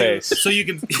in my face. So you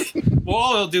can. Well,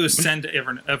 all it'll do is send to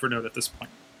Evernote at this point.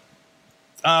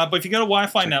 But if you go to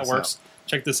Wi-Fi networks,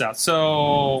 check this out.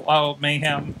 So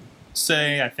Mayhem,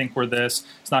 say I think we're this.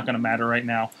 It's not going to matter right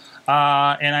now.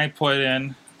 And I put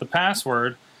in the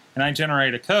password, and I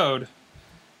generate a code.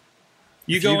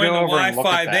 You go into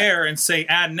Wi-Fi there and say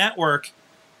add network.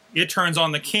 It turns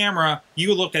on the camera.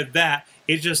 You look at that.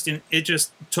 It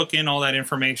just took in all that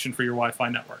information for your Wi-Fi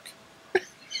network.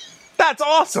 That's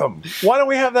awesome. Why don't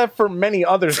we have that for many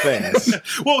other things?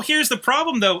 Well, here's the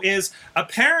problem, though, is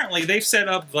apparently they've set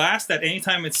up Glass that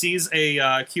anytime it sees a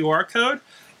QR code,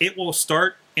 it will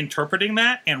start interpreting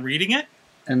that and reading it.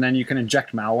 And then you can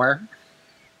inject malware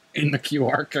in the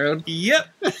QR code. Yep.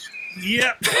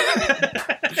 Yep.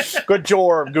 Good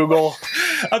job, Google.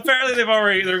 Apparently they're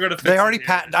going to fix They already it.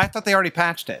 I thought they already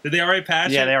patched it. Did they already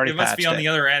patch it? Yeah, they already It must be patched on it. the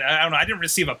other end. I don't know. I didn't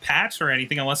receive a patch or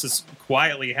anything unless it's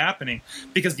quietly happening,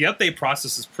 because the update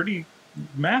process is pretty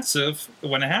massive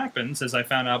when it happens, as I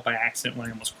found out by accident when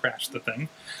I almost crashed the thing.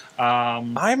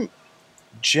 I'm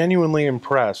genuinely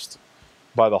impressed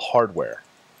by the hardware.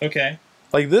 Okay.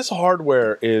 Like, this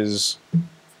hardware is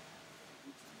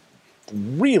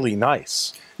really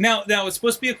nice. Now it's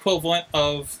supposed to be equivalent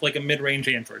of like a mid-range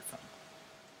Android phone.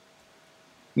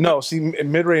 No, see,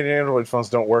 mid-range Android phones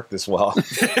don't work this well.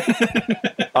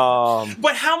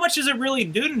 But how much is it really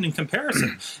doing in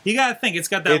comparison? You got to think it's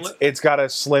got that. It's got a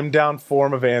slimmed down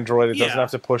form of Android. It doesn't Yeah. have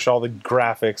to push all the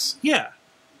graphics. Yeah.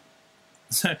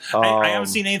 I haven't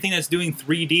seen anything that's doing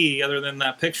 3D other than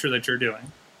that picture that you're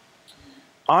doing.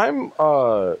 I'm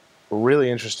really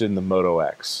interested in the Moto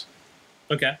X.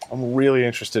 Okay. I'm really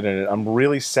interested in it. I'm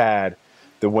really sad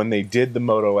that when they did the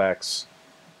Moto X,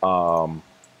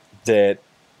 that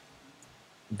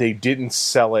they didn't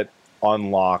sell it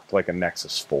unlocked like a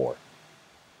Nexus 4.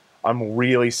 I'm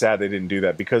really sad they didn't do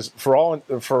that, because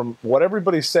from what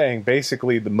everybody's saying,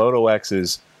 basically the Moto X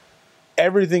is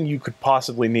everything you could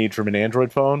possibly need from an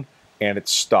Android phone, and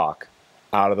it's stock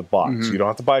out of the box. Mm-hmm. You don't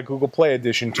have to buy a Google Play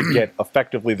edition to get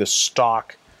effectively the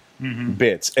stock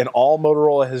bits. And all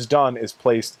Motorola has done is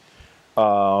placed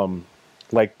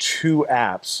like 2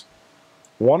 apps.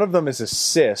 One of them is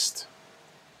Assist,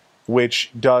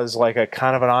 which does like a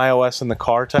kind of an iOS in the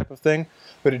car type of thing,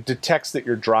 but it detects that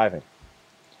you're driving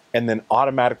and then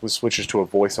automatically switches to a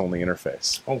voice-only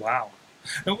interface. Oh wow.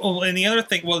 Well, and the other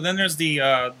thing, then there's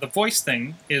the voice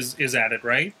thing is added,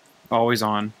 right? Always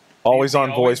on. Always The on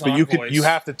always voice, but on voice. you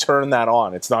have to turn that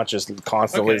on. It's not just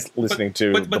constantly listening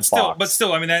to the box. But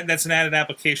still, I mean that's an added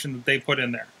application that they put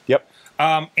in there. Yep.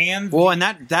 And Well, and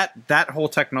that whole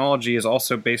technology is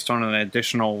also based on an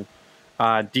additional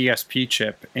DSP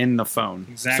chip in the phone.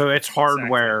 Exactly. So it's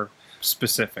hardware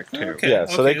specific too. Okay. Yeah,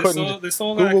 so they okay, couldn't- they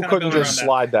still gotta Google kinda couldn't build just around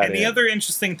slide that And in. the other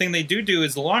interesting thing they do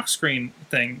is the lock screen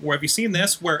thing. Where have you seen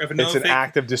this? Where if It's an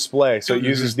active display, so it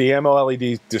uses the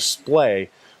AMOLED display,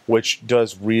 which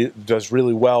does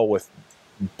really well with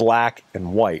black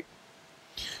and white.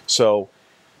 So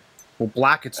Well,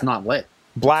 black, it's not lit.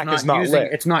 black It's is not using-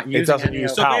 lit. it's not It using doesn't any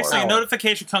use of So power. basically, a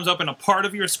notification comes up in a part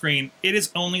of your screen. It is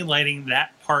only lighting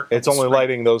that part. It's of the only screen.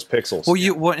 lighting those pixels.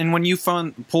 Well, and when you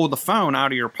pull the phone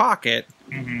out of your pocket,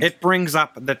 it brings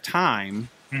up the time,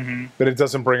 but it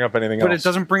doesn't bring up anything but else. it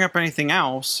doesn't bring up anything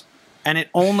else. And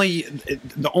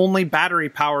the only battery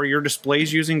power your display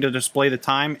is using to display the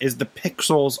time is the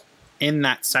pixels in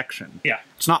that section. Yeah.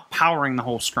 It's not powering the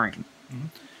whole screen.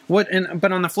 But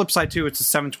on the flip side too, it's a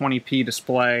 720p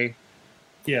display.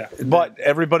 Yeah. But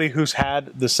everybody who's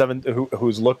had the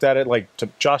who's looked at it, like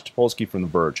Josh Topolsky from The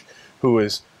Verge, who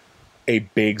is a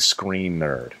big screen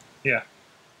nerd, Yeah.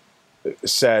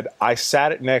 said, I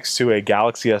sat it next to a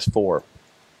Galaxy S4.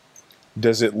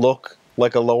 Does it look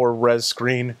like a lower res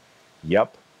screen?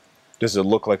 Yep. Does it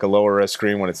look like a lower res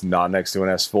screen when it's not next to an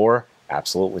S4?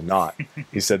 Absolutely not.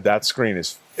 He said that screen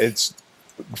it's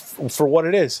for what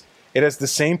it is. It has the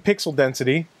same pixel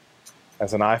density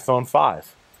as an iPhone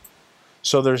 5.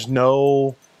 So there's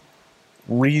no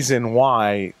reason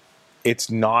why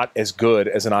it's not as good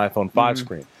as an iPhone 5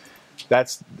 screen.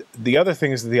 That's the other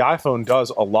thing is that the iPhone does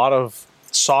a lot of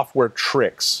software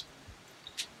tricks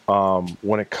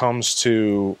when it comes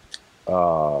to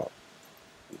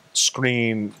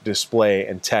screen display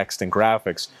and text and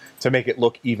graphics to make it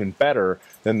look even better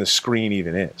than the screen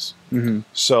even is.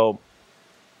 So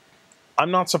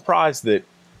I'm not surprised that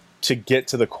to get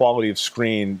to the quality of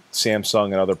screen, Samsung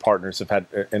and other partners have had,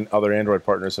 and other Android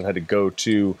partners have had to go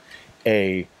to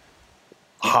a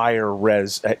higher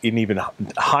res, an even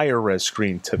higher res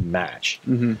screen to match.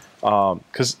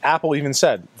 Because Apple even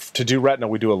said to do Retina,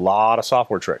 we do a lot of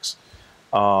software tricks,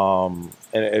 and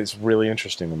it's really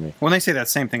interesting to me. When they say that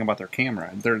same thing about their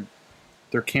camera,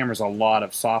 their camera's a lot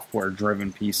of software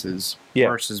driven pieces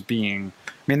versus being.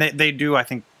 I mean, they do. I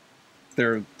think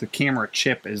the camera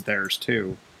chip is theirs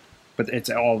too, but it's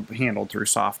all handled through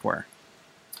software.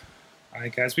 All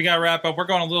right, guys, we got to wrap up. We're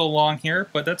going a little long here,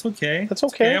 but that's okay. That's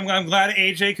okay. I'm glad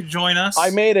AJ could join us. I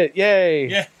made it.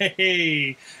 Yay.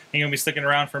 Yay. You're going to be sticking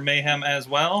around for Mayhem as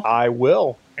well? I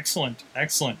will. Excellent.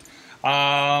 Excellent.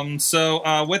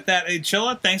 So with that,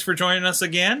 Chilla, thanks for joining us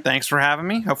again. Thanks for having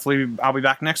me. Hopefully I'll be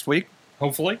back next week.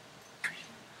 Hopefully.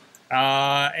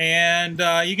 And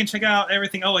you can check out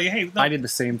everything. Oh, hey. No, I did the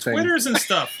same thing. Twitters and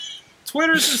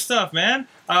stuff, man.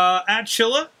 At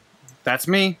Chilla. That's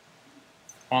me.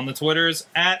 On the Twitters,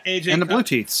 at AJ and the Blue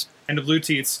Teats. And the Blue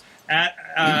Teats. At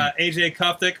AJ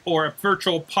Kuftik or at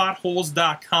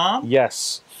virtualpotholes.com.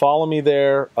 Yes. Follow me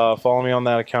there. Follow me on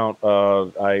that account.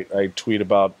 I tweet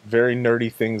about very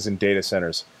nerdy things in data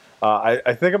centers.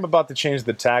 I think I'm about to change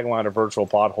the tagline of Virtual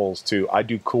Potholes to I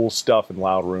do cool stuff in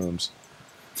loud rooms.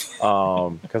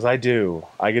 Because I do.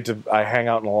 I hang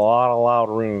out in a lot of loud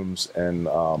rooms, and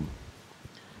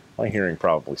my hearing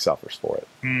probably suffers for it.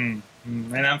 And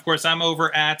of course, I'm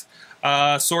over at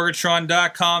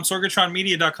Sorgatron.com,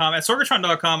 SorgatronMedia.com. At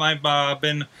Sorgatron.com, I've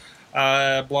been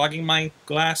blogging my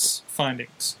glass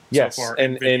findings. Yes, so far,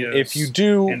 and if you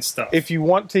do, and stuff. If you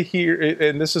want to hear,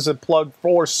 and this is a plug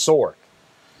for Sorg,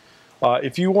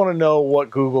 if you want to know what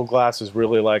Google Glass is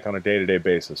really like on a day-to-day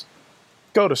basis,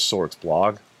 go to Sorg's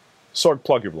blog. Sorg,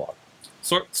 plug your blog.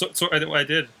 I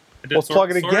did. Well, plug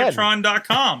it again.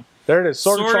 Sorgatron.com. There it is.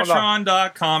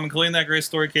 Sorgatron.com, including that great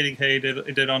story Katie K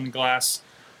did on Glass.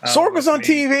 Sorg was on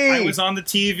TV. I was on the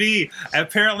TV.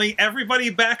 Apparently, everybody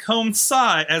back home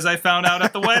saw it, as I found out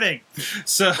at the wedding.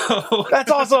 So that's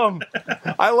awesome.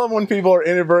 I love when people are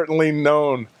inadvertently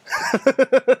known.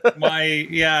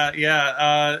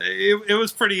 It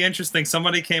was pretty interesting.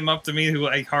 Somebody came up to me who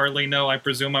I hardly know. I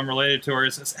presume I'm related to her.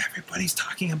 And says, "Everybody's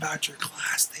talking about your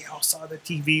glass. They all saw the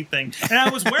TV thing." And I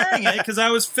was wearing it because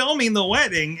I was filming the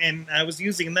wedding, and I was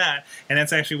using that. And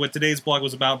that's actually what today's blog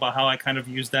was about how I kind of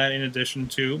used that in addition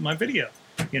to my video.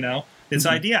 You know, this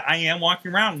idea. I am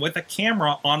walking around with a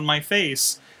camera on my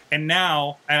face. And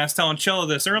now, and I was telling Chilla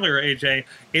this earlier, AJ,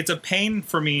 it's a pain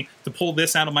for me to pull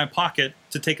this out of my pocket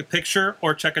to take a picture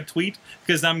or check a tweet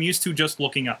because I'm used to just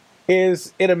looking up.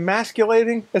 Is it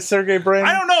emasculating, as Sergey Brin?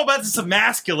 I don't know about this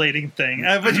emasculating thing,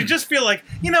 but you just feel like,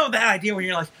 that idea where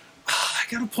you're like, I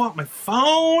gotta pull out my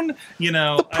phone,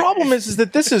 The problem is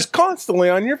that this is constantly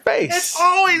on your face. It's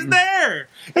always there.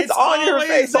 It's on your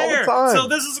face all the time. So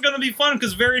this is going to be fun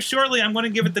because very shortly I'm going to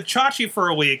give it to Chachi for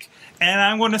a week, and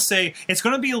I'm going to say it's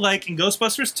going to be like in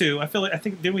Ghostbusters 2. I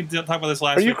think didn't we talk about this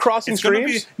last week? Are you crossing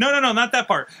streams? No, not that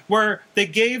part. Where they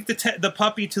gave the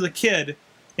puppy to the kid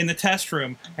in the test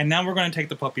room, and now we're going to take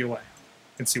the puppy away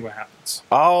and see what happens.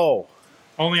 Oh.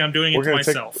 Only I'm doing it to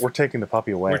myself. We're taking the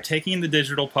puppy away. We're taking the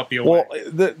digital puppy away.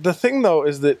 Well, the thing, though,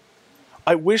 is that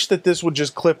I wish that this would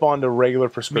just clip onto regular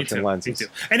prescription lenses. Me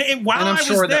too. And while I was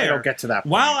sure there, it'll get to that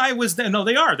point. While I was there, no,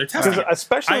 they are. They're testing it.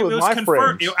 Especially with my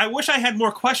frames. I wish I had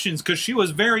more questions because she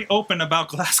was very open about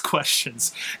glass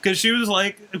questions. Because she was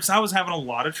like, because I was having a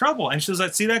lot of trouble. And she was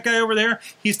like, see that guy over there?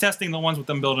 He's testing the ones with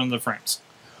them built into the frames.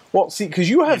 Well, see, because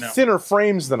you have thinner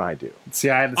frames than I do. See,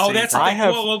 I have the same. That's I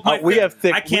have. We have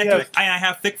thick. I can't do it. I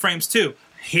have thick frames too.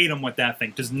 Hate them with that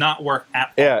thing. Does not work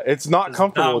at all. Yeah, it's not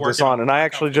comfortable with this on. And I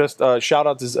actually just shout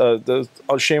out to the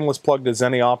shameless plug to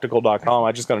ZennyOptical.com.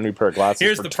 I just got a new pair of glasses.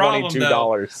 Here's for the problem, $22.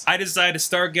 though. I decided to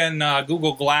start getting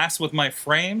Google Glass with my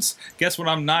frames. Guess what?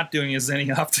 I'm not doing is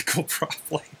Zenny Optical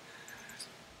probably.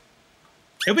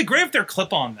 It'd be great if they're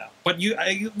clip-on though. But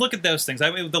you look at those things.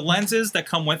 The lenses that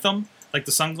come with them. Like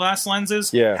the sunglass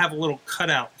lenses have a little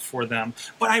cutout for them.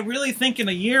 But I really think in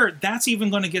a year, that's even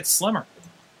going to get slimmer.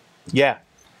 Yeah.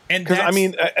 Because, I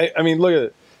mean, look at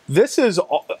it. This is,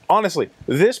 honestly,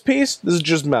 this piece, this is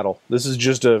just metal. This is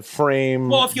just a frame.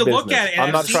 Well, if you look at it,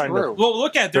 I'm not trying to. Well,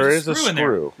 look at it. There's a screw in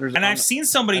there. There's and I've seen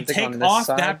somebody take off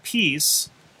that piece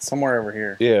somewhere over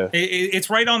here. Yeah. It's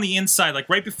right on the inside, like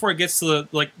right before it gets to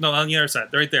the on the other side,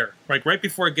 right there, like right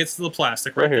before it gets to the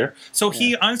plastic, right Right here. there. So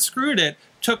he unscrewed it,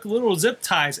 took little zip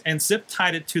ties, and zip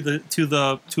tied it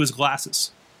to his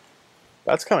glasses.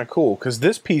 That's kind of cool because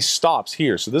this piece stops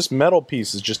here. So this metal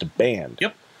piece is just a band.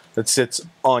 Yep. That sits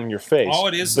on your face. All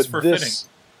it is But for this,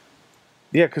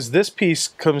 fitting. Yeah, because this piece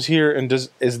comes here and is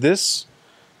this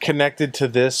connected to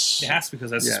this? It has to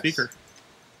because that's the Yes. speaker.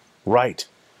 Right.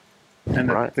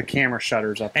 And Right. the camera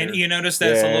shutters up there. And you notice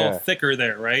that it's a Yeah. little thicker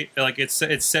there, right? Like it's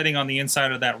setting on the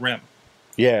inside of that rim.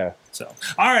 Yeah. So,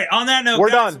 all right. On that note, We're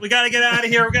guys, done. we got to get out of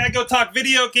here. We're gonna go talk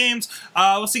video games.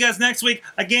 We'll see you guys next week.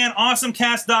 Again,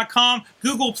 awesomecast.com,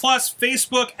 Google Plus,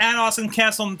 Facebook, at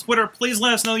awesomecast on Twitter. Please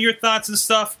let us know your thoughts and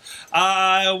stuff.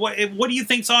 What do you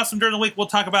think's awesome during the week? We'll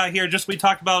talk about it here. We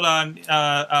talked about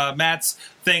Matt's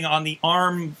thing on the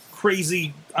ARM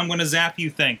crazy I'm going to zap you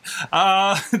thing.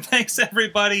 Thanks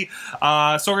everybody.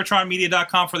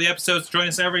 Sorgatronmedia.com for the episodes. Join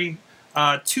us every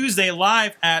Tuesday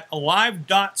live at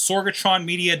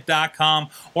live.sorgatronmedia.com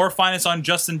or find us on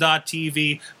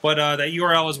justin.tv. But that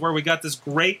URL is where we got this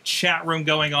great chat room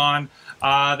going on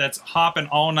that's hopping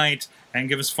all night and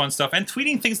give us fun stuff and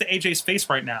tweeting things to AJ's face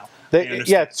right now.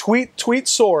 Tweet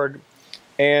Sorg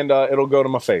and it'll go to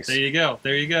my face. There you go.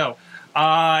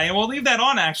 And we'll leave that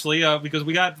on actually because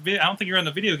we got. I don't think you're on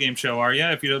the video game show, are you?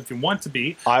 If you want to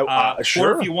be,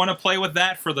 sure. Or if you want to play with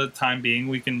that for the time being,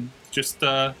 we can just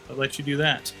let you do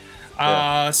that.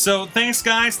 So thanks,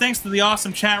 guys. Thanks to the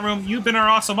awesome chat room. You've been our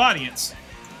awesome audience.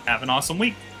 Have an awesome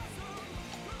week.